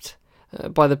shaped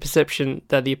by the perception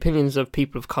that the opinions of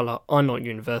people of colour are not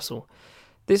universal.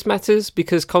 This matters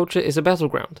because culture is a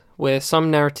battleground, where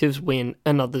some narratives win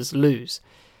and others lose.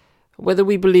 Whether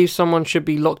we believe someone should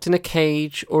be locked in a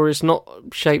cage or is not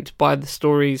shaped by the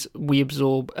stories we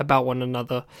absorb about one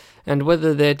another, and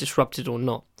whether they're disrupted or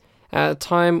not. At a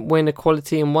time when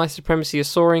equality and white supremacy are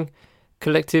soaring,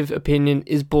 collective opinion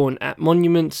is born at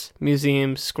monuments,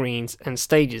 museums, screens and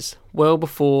stages, well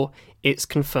before it's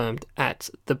confirmed at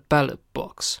the ballot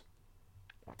box.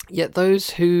 Yet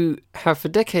those who have for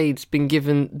decades been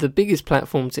given the biggest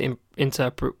platform to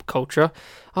interpret culture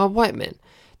are white men.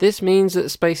 This means that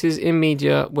spaces in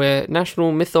media where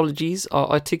national mythologies are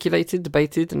articulated,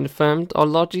 debated and affirmed are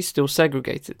largely still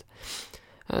segregated.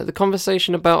 The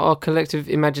conversation about our collective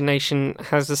imagination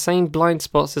has the same blind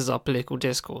spots as our political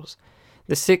discourse.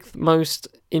 The 6th most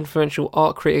influential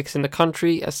art critics in the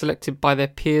country, as selected by their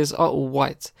peers, are all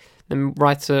white. The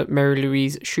writer Mary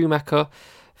Louise Schumacher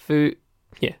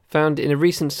found in a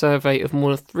recent survey of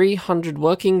more than 300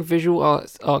 working visual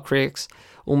art critics,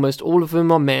 almost all of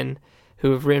them are men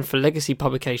who have written for legacy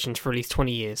publications for at least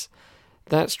 20 years.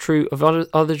 That's true of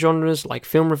other genres like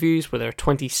film reviews, where there are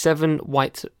 27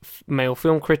 white male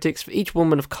film critics for each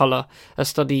woman of colour, a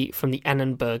study from the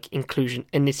Annenberg Inclusion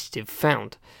Initiative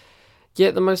found.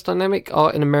 Yet the most dynamic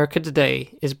art in America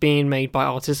today is being made by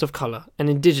artists of colour and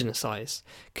indigenous eyes.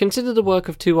 Consider the work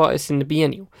of 2 artists in the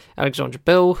Biennial, Alexandra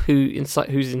Bell,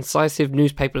 whose incisive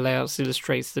newspaper layouts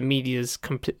illustrates the media's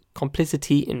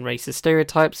complicity in racist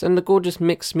stereotypes, and the gorgeous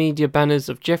mixed media banners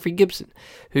of Jeffrey Gibson,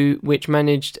 which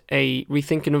managed a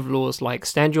rethinking of laws like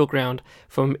Stand Your Ground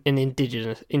from an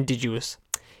indigenous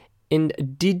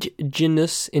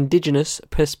indigenous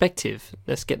perspective.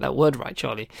 Let's get that word right,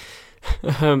 Charlie.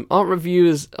 Art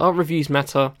reviews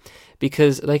matter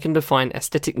because they can define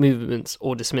aesthetic movements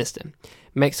or dismiss them.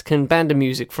 Mexican banda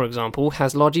music, for example,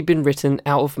 has largely been written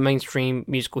out of mainstream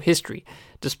musical history,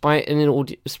 despite an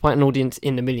audience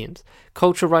in the millions.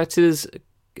 Culture writers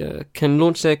can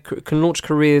launch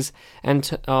careers and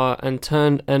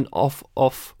turn an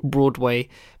off Broadway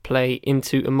play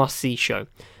into a must-see show.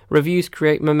 Reviews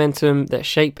create momentum that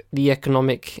shape the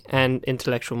economic and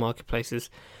intellectual marketplaces.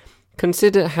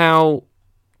 Consider how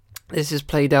this is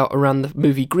played out around the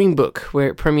movie Green Book, where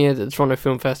it premiered at the Toronto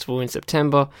Film Festival in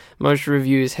September. Most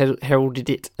reviewers heralded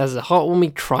it as a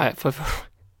heartwarming triumph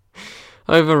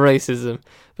over racism.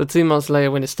 But 2 months later,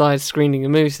 when it started screening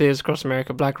in movie theaters across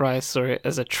America, Black Rise saw it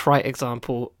as a trite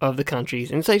example of the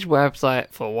country's insatiable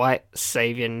appetite for white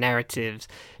savior narratives.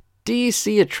 Do you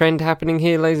see a trend happening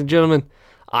here, ladies and gentlemen?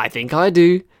 I think I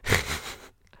do.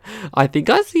 I think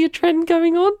I see a trend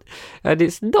going on, and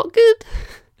it's not good.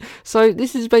 So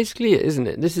this is basically it, isn't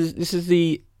it? This is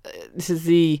the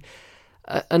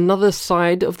another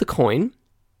side of the coin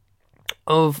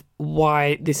of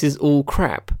why this is all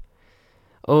crap,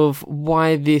 of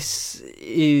why this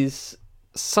is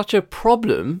such a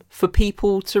problem for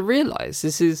people to realise.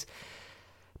 This is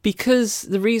because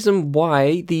the reason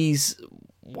why these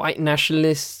white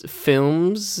nationalist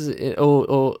films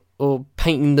or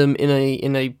painting them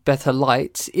in a better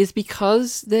light is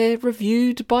because they're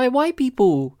reviewed by white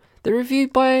people. They're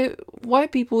reviewed by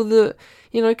white people that,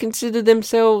 consider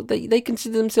themselves they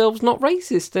consider themselves not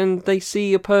racist, and they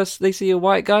see a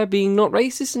white guy being not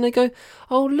racist, and they go,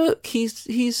 "Oh, look,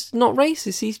 he's not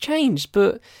racist. He's changed."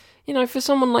 But for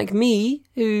someone like me,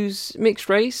 who's mixed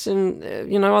race, and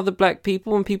other black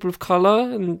people and people of color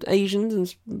and Asians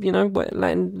and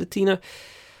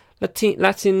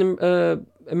Latin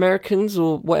Americans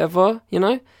or whatever,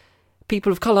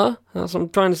 people of colour, that's what I'm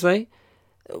trying to say,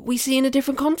 we see in a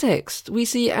different context. We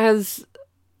see as,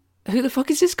 who the fuck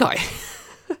is this guy?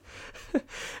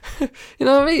 You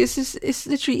know what I mean? It's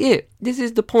literally it. This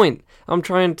is the point I'm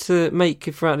trying to make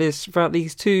throughout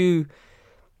these two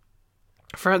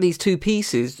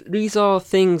pieces. These are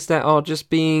things that are just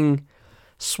being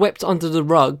swept under the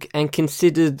rug and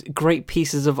considered great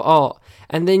pieces of art.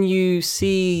 And then you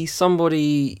see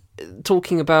somebody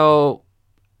talking about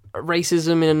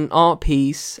racism in an art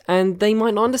piece, and they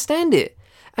might not understand it.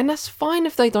 And that's fine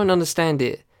if they don't understand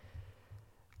it.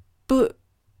 But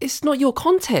it's not your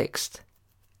context.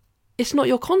 It's not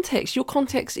your context. Your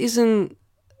context isn't,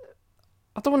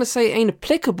 I don't want to say it ain't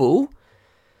applicable,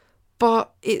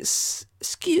 but it's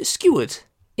skewered.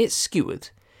 It's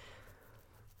skewered.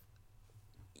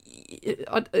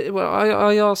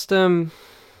 I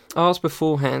asked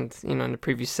beforehand, in the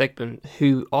previous segment,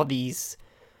 what are these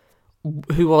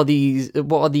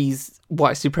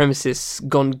white supremacists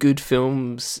gone good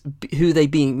films? Who are they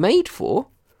being made for?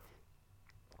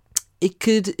 It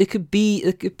could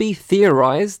be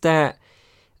theorized that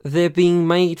they're being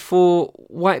made for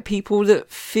white people that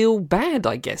feel bad,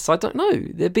 I guess. I don't know.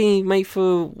 They're being made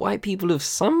for white people of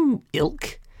some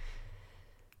ilk.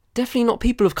 Definitely not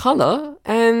people of colour.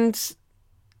 And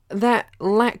that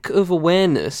lack of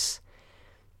awareness,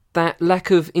 that lack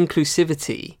of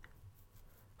inclusivity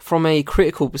from a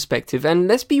critical perspective, and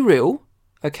let's be real,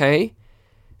 okay?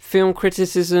 Film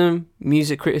criticism,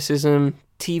 music criticism,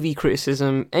 TV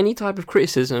criticism, any type of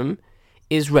criticism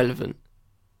is relevant.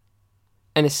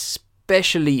 And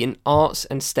especially in arts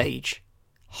and stage,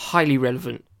 highly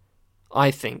relevant,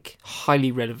 I think.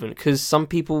 Highly relevant, because some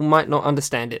people might not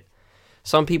understand it.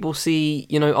 Some people see,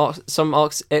 some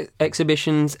arts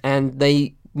exhibitions, and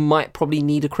they might probably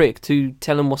need a critic to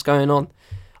tell them what's going on.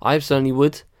 I certainly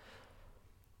would.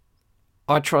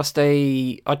 I trust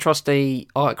a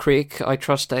art critic. I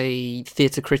trust a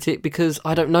theatre critic, because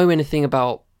I don't know anything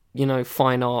about,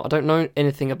 fine art. I don't know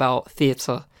anything about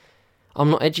theatre. I'm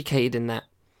not educated in that.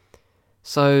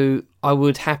 So I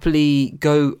would happily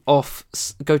go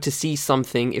to see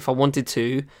something, if I wanted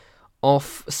to,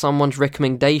 off someone's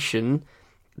recommendation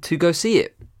to go see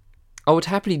it. I would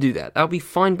happily do that. That would be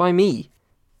fine by me.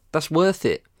 That's worth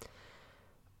it.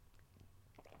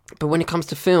 But when it comes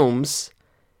to films,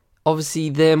 obviously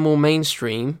they're more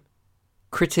mainstream.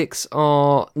 Critics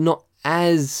are not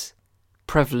as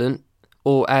prevalent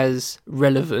or as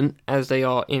relevant as they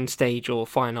are in stage or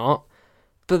fine art,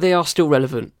 but they are still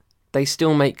relevant. They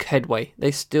still make headway.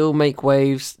 They still make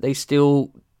waves. They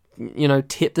still,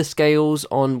 tip the scales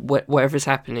on whatever's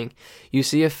happening. You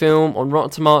see a film on Rotten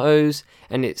Tomatoes,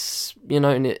 and it's,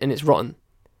 and it's rotten.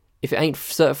 If it ain't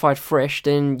certified fresh,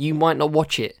 then you might not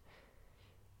watch it.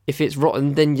 If it's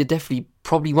rotten, then you're definitely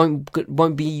probably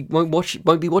won't be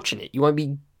watching it. You won't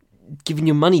be giving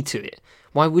your money to it.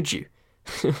 Why would you?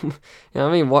 You know what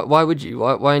I mean? Why would you?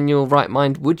 Why in your right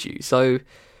mind would you? So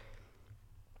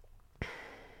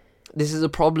this is a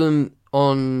problem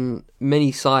on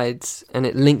many sides, and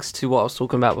it links to what I was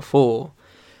talking about before,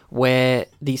 where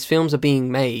these films are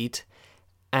being made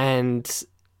and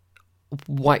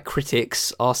white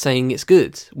critics are saying it's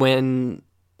good when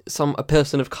a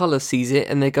person of colour sees it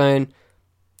and they're going,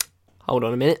 hold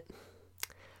on a minute,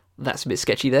 that's a bit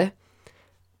sketchy there.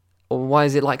 Or why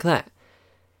is it like that?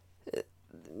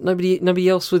 Nobody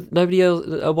else,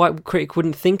 a white critic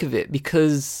wouldn't think of it,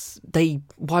 because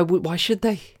why should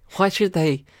they? Why should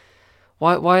they?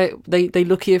 Why they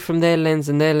look at it from their lens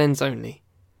and their lens only.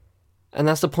 And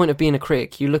that's the point of being a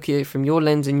critic. You look at it from your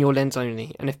lens and your lens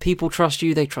only. And if people trust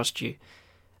you, they trust you.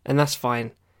 And that's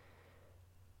fine.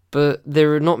 But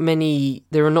there are not many,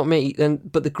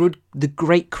 but the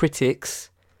great critics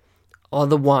are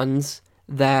the ones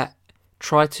that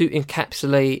try to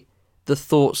encapsulate the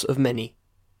thoughts of many.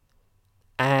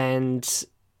 And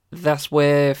that's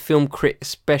where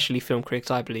especially film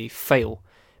critics, I believe, fail.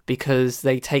 Because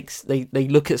they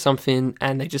look at something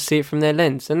and they just see it from their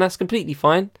lens. And that's completely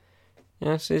fine.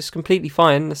 Yes, it's completely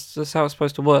fine. That's how it's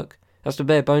supposed to work. That's the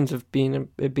bare bones of being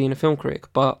a film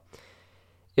critic. But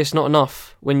it's not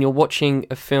enough when you're watching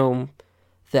a film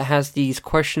that has these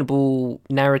questionable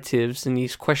narratives and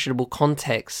these questionable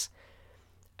contexts,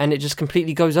 and it just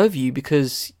completely goes over you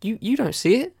because you don't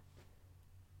see it.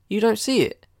 You don't see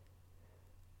it.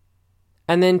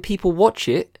 And then people watch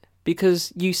it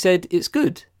because you said it's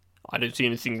good. I don't see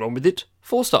anything wrong with it.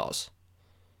 4 stars.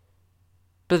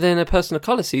 But then a person of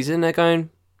colour sees it and they're going,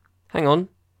 hang on.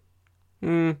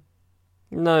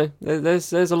 No,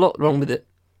 there's a lot wrong with it.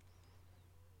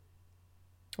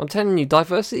 I'm telling you,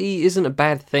 diversity isn't a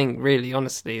bad thing, really,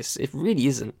 honestly. It really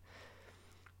isn't.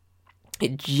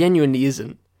 It genuinely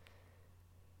isn't.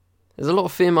 There's a lot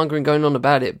of fear-mongering going on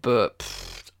about it, but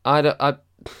I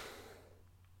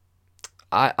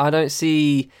don't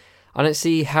see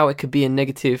how it could be a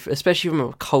negative, especially from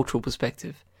a cultural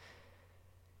perspective.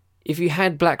 If you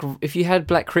had black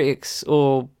critics,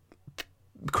 or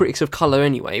critics of colour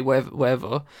anyway,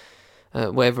 wherever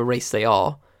race they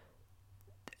are,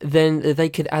 then they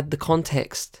could add the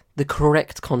context, the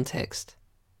correct context,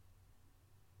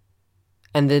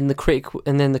 and then the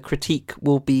critique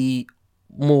will be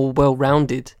more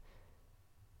well-rounded,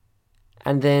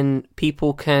 and then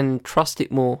people can trust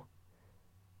it more,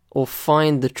 or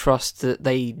find the trust that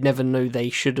they never know they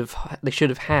should have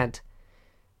had.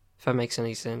 If that makes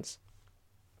any sense.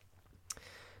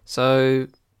 So,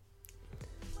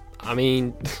 I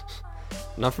mean,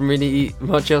 nothing really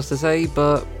much else to say,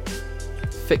 but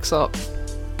fix up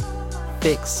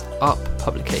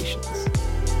publications.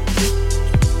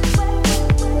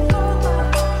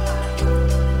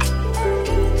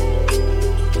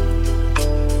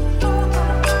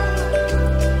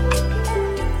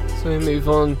 So we move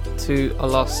on to our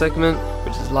last segment,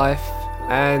 which is life.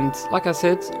 And like I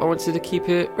said, I wanted to keep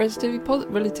it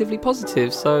relatively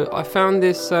positive. So I found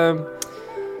this article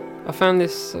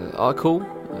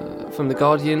from The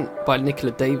Guardian by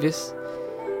Nicola Davis,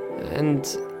 and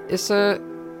it's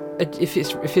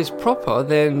if it's proper,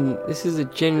 then this is a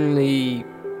genuinely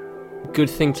good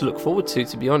thing to look forward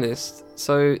to be honest.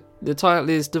 So the title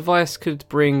is "Device Could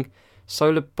Bring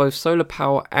both solar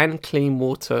power and clean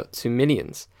water to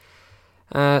millions."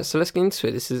 So let's get into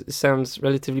it. It sounds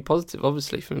relatively positive,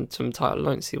 obviously, from the title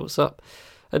alone. See what's up.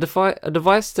 A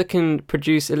device that can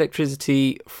produce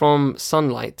electricity from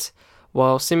sunlight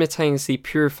while simultaneously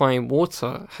purifying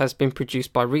water has been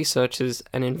produced by researchers,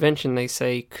 an invention they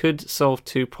say could solve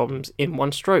 2 problems in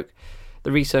one stroke.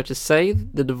 The researchers say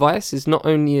the device is not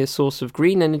only a source of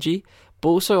green energy, but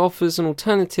also offers an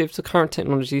alternative to current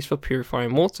technologies for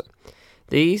purifying water.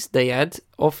 These, they add,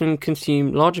 often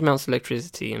consume large amounts of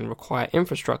electricity and require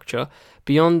infrastructure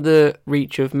beyond the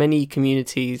reach of many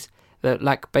communities that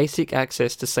lack basic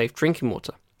access to safe drinking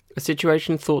water, a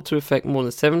situation thought to affect more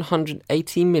than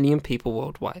 780 million people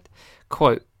worldwide.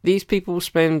 Quote, these people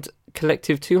spend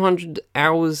collective 200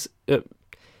 hours...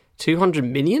 200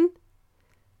 million?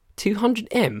 200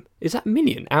 M? Is that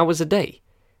million hours a day?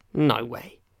 No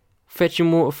way.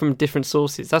 Fetching water from different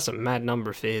sources. That's a mad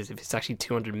number if it's actually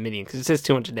 200 million, because it says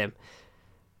 200 M.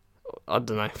 I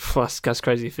don't know. That's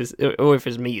crazy if it's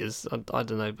meters. I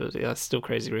don't know, but yeah, that's still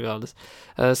crazy regardless.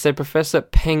 Said Professor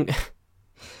Peng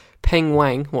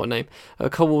Wang, what a name, a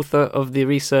co-author of the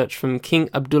research from King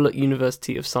Abdullah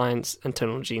University of Science and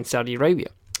Technology in Saudi Arabia.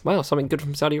 Wow, something good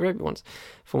from Saudi Arabia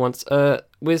for once.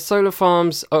 With solar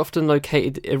farms often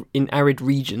located in arid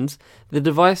regions, the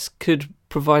device could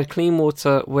provide clean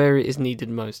water where it is needed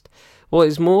most. What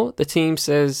is more, the teams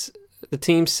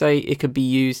say it could be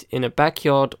used in a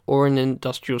backyard or an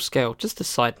industrial scale. Just a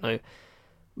side note,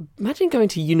 imagine going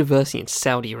to university in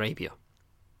Saudi Arabia.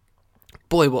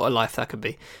 Boy, what a life that could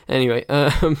be. Anyway,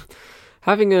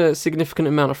 having a significant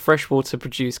amount of fresh water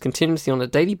produced continuously on a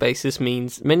daily basis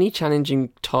means many challenging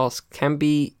tasks can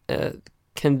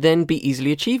then be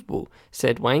easily achievable,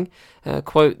 said Wang.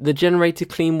 Quote, the generated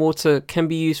clean water can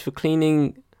be used for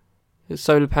cleaning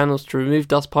solar panels to remove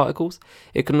dust particles.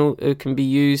 It can be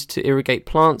used to irrigate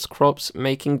plants, crops,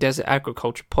 making desert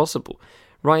agriculture possible.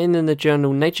 Writing in the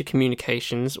journal Nature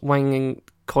Communications, Wang and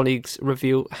colleagues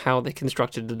reveal how they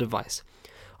constructed the device.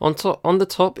 On the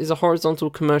top is a horizontal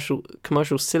commercial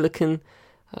silicon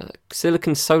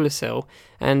solar cell,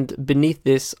 and beneath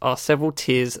this are several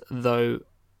tiers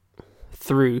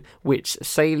through which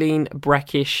saline,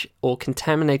 brackish, or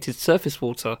contaminated surface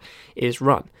water is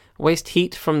run. Waste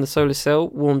heat from the solar cell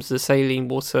warms the saline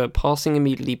water, passing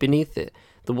immediately beneath it.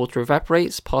 The water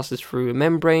evaporates, passes through a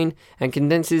membrane, and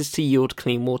condenses to yield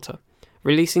clean water,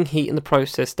 releasing heat in the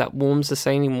process that warms the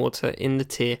saline water in the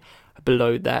tier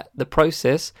below that. The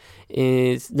process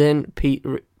is then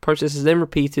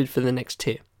repeated for the next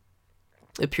tier.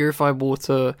 The purified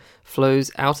water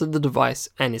flows out of the device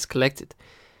and is collected.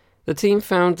 The team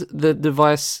found the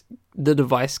device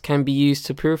can be used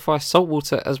to purify salt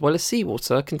water as well as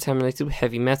seawater contaminated with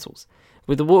heavy metals.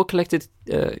 With the water collected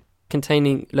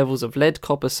containing levels of lead,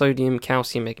 copper, sodium,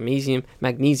 calcium,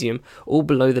 magnesium, all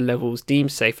below the levels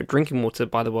deemed safe for drinking water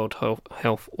by the World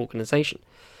Health Organization.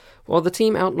 While the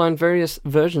team outlined various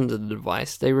versions of the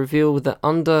device, they revealed that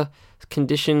under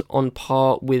conditions on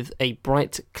par with a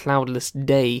bright, cloudless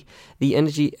day, the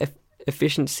energy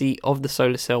efficiency of the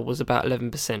solar cell was about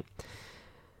 11%.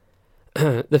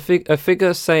 A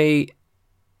figure, say,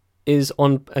 is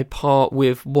on a par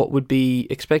with what would be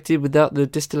expected without the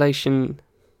distillation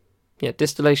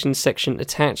section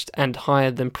attached, and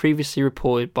higher than previously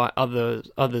reported by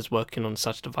others working on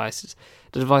such devices.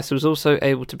 The device was also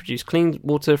able to produce clean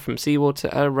water from seawater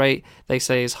at a rate they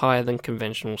say is higher than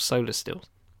conventional solar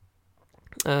stills.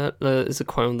 There's a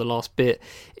quote on the last bit.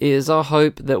 It is our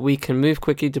hope that we can move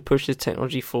quickly to push this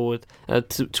technology forward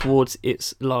towards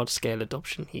its large-scale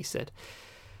adoption, he said.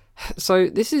 So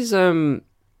this is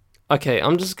okay.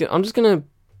 I'm not gonna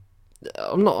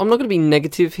be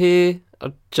negative here.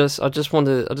 I just want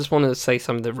to say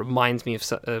something that reminds me of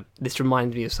this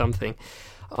reminds me of something.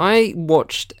 I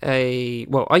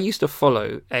used to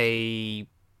follow an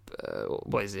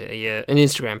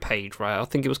Instagram page, right? I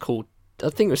think it was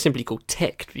simply called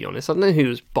Tech, to be honest. I don't know who it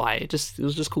was by. It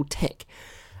was just called Tech.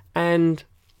 And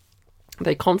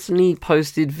they constantly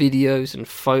posted videos and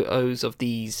photos of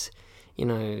these,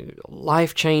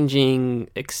 life-changing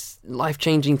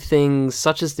things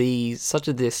such as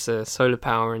this solar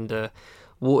power and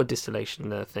water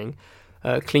distillation thing,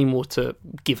 clean water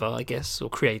giver, I guess, or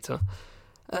creator.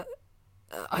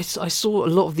 I saw a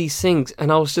lot of these things,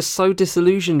 and I was just so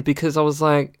disillusioned because I was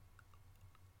like,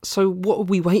 so what are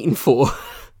we waiting for?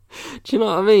 Do you know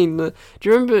what I mean? Do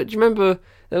you remember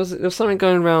there was something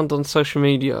going around on social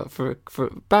media for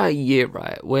about a year,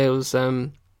 right? Where it was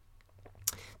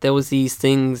there was these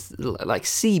things like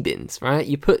sea bins, right?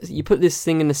 You put this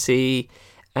thing in the sea,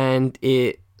 and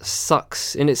it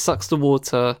sucks the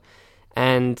water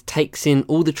and takes in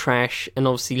all the trash and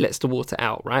obviously lets the water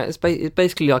out, right? It's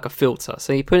basically like a filter.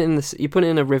 So you put it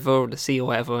in a river or the sea or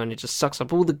whatever, and it just sucks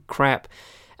up all the crap,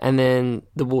 and then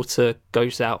the water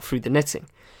goes out through the netting.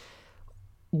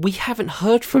 We haven't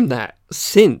heard from that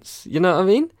since, you know what I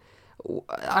mean?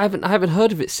 I haven't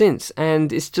heard of it since,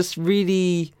 and it's just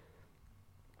really,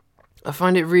 I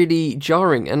find it really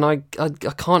jarring, and I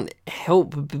can't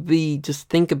help but just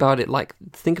think about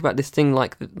this thing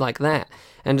like that,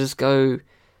 and just go,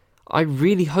 I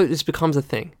really hope this becomes a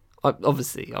thing. I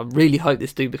really hope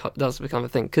this does become a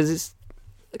thing, because it's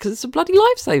a bloody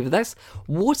lifesaver. That's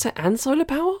water and solar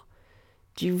power.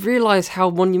 Do you realise how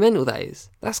monumental that is?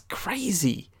 That's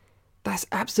crazy. That's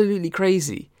absolutely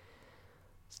crazy.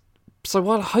 So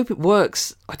while I hope it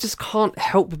works, I just can't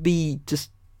help but be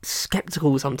just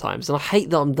skeptical sometimes, and I hate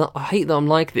that I'm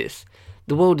like this.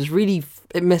 The world has really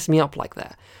messed me up like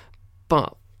that.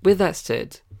 But with that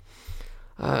said,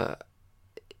 it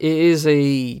is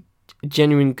a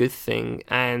genuine good thing,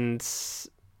 and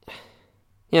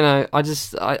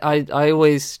I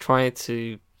always try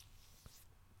to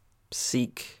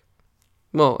seek.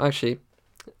 Well, actually,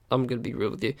 I'm gonna be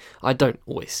real with you. I don't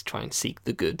always try and seek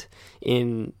the good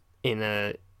in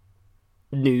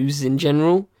news in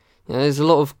general. There's a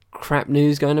lot of crap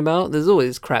news going about. There's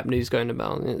always crap news going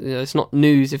about. It's not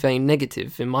news if it ain't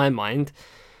negative in my mind.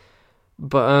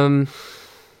 But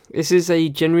this is a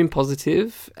genuine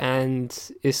positive and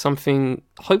is something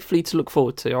hopefully to look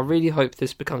forward to. I really hope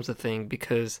this becomes a thing,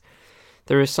 because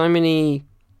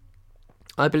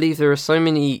I believe there are so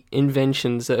many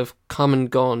inventions that have come and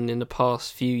gone in the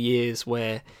past few years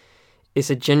where it's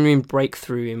a genuine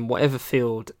breakthrough in whatever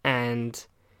field, and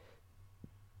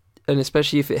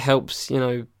especially if it helps,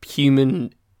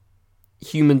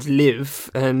 humans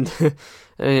live and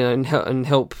and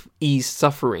help ease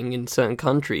suffering in certain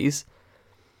countries.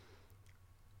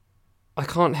 I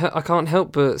can't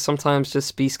help but sometimes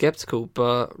just be skeptical.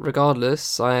 But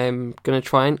regardless, I'm gonna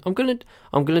try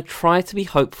to be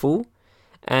hopeful,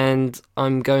 and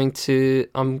I'm going to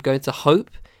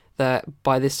hope that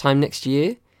by this time next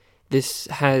year, this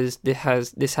has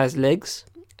legs,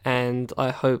 and I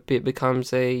hope it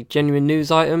becomes a genuine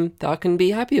news item that I can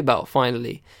be happy about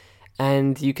finally.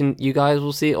 And you guys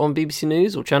will see it on BBC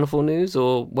News or Channel 4 News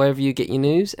or wherever you get your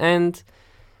news, and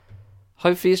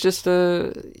hopefully it's just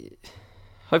the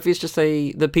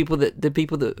people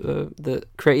that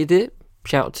created it.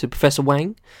 Shout out to Professor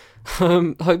Wang.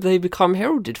 Hope they become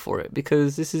heralded for it,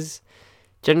 because this is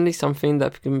generally something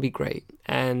that can be great.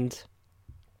 And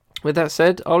with that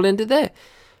said, I'll end it there.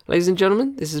 Ladies and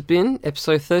gentlemen, this has been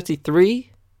episode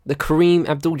 33, the Kareem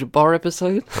Abdul-Jabbar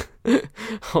episode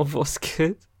of What's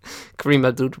Good. Kareem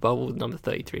Abdul-Jabbar was number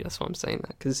 33, that's why I'm saying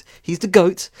that, because he's the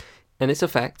GOAT, and it's a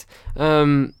fact.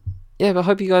 But I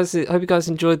hope you guys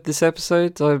enjoyed this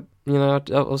episode. I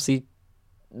obviously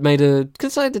made a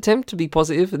concerted attempt to be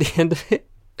positive at the end of it,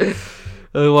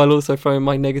 while also throwing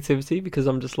my negativity, because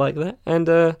I'm just like that.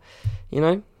 And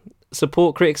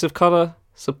support critics of colour.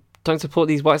 Don't support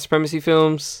these white supremacy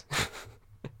films.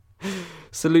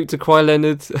 Salute to Kawhi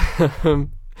Leonard.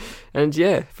 And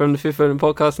from the Fifth Element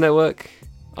Podcast Network,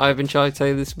 I've been Charlie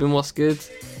Taylor. This has been What's Good.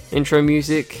 Intro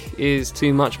music is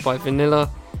Too Much by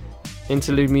Vanilla.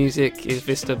 Interlude music is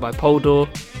Vista by Poldor.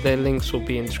 Their links will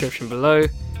be in the description below.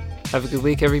 Have a good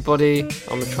week, everybody. I'm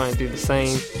going to try and do the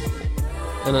same.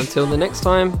 And until the next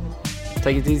time,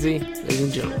 take it easy, ladies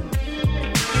and gentlemen.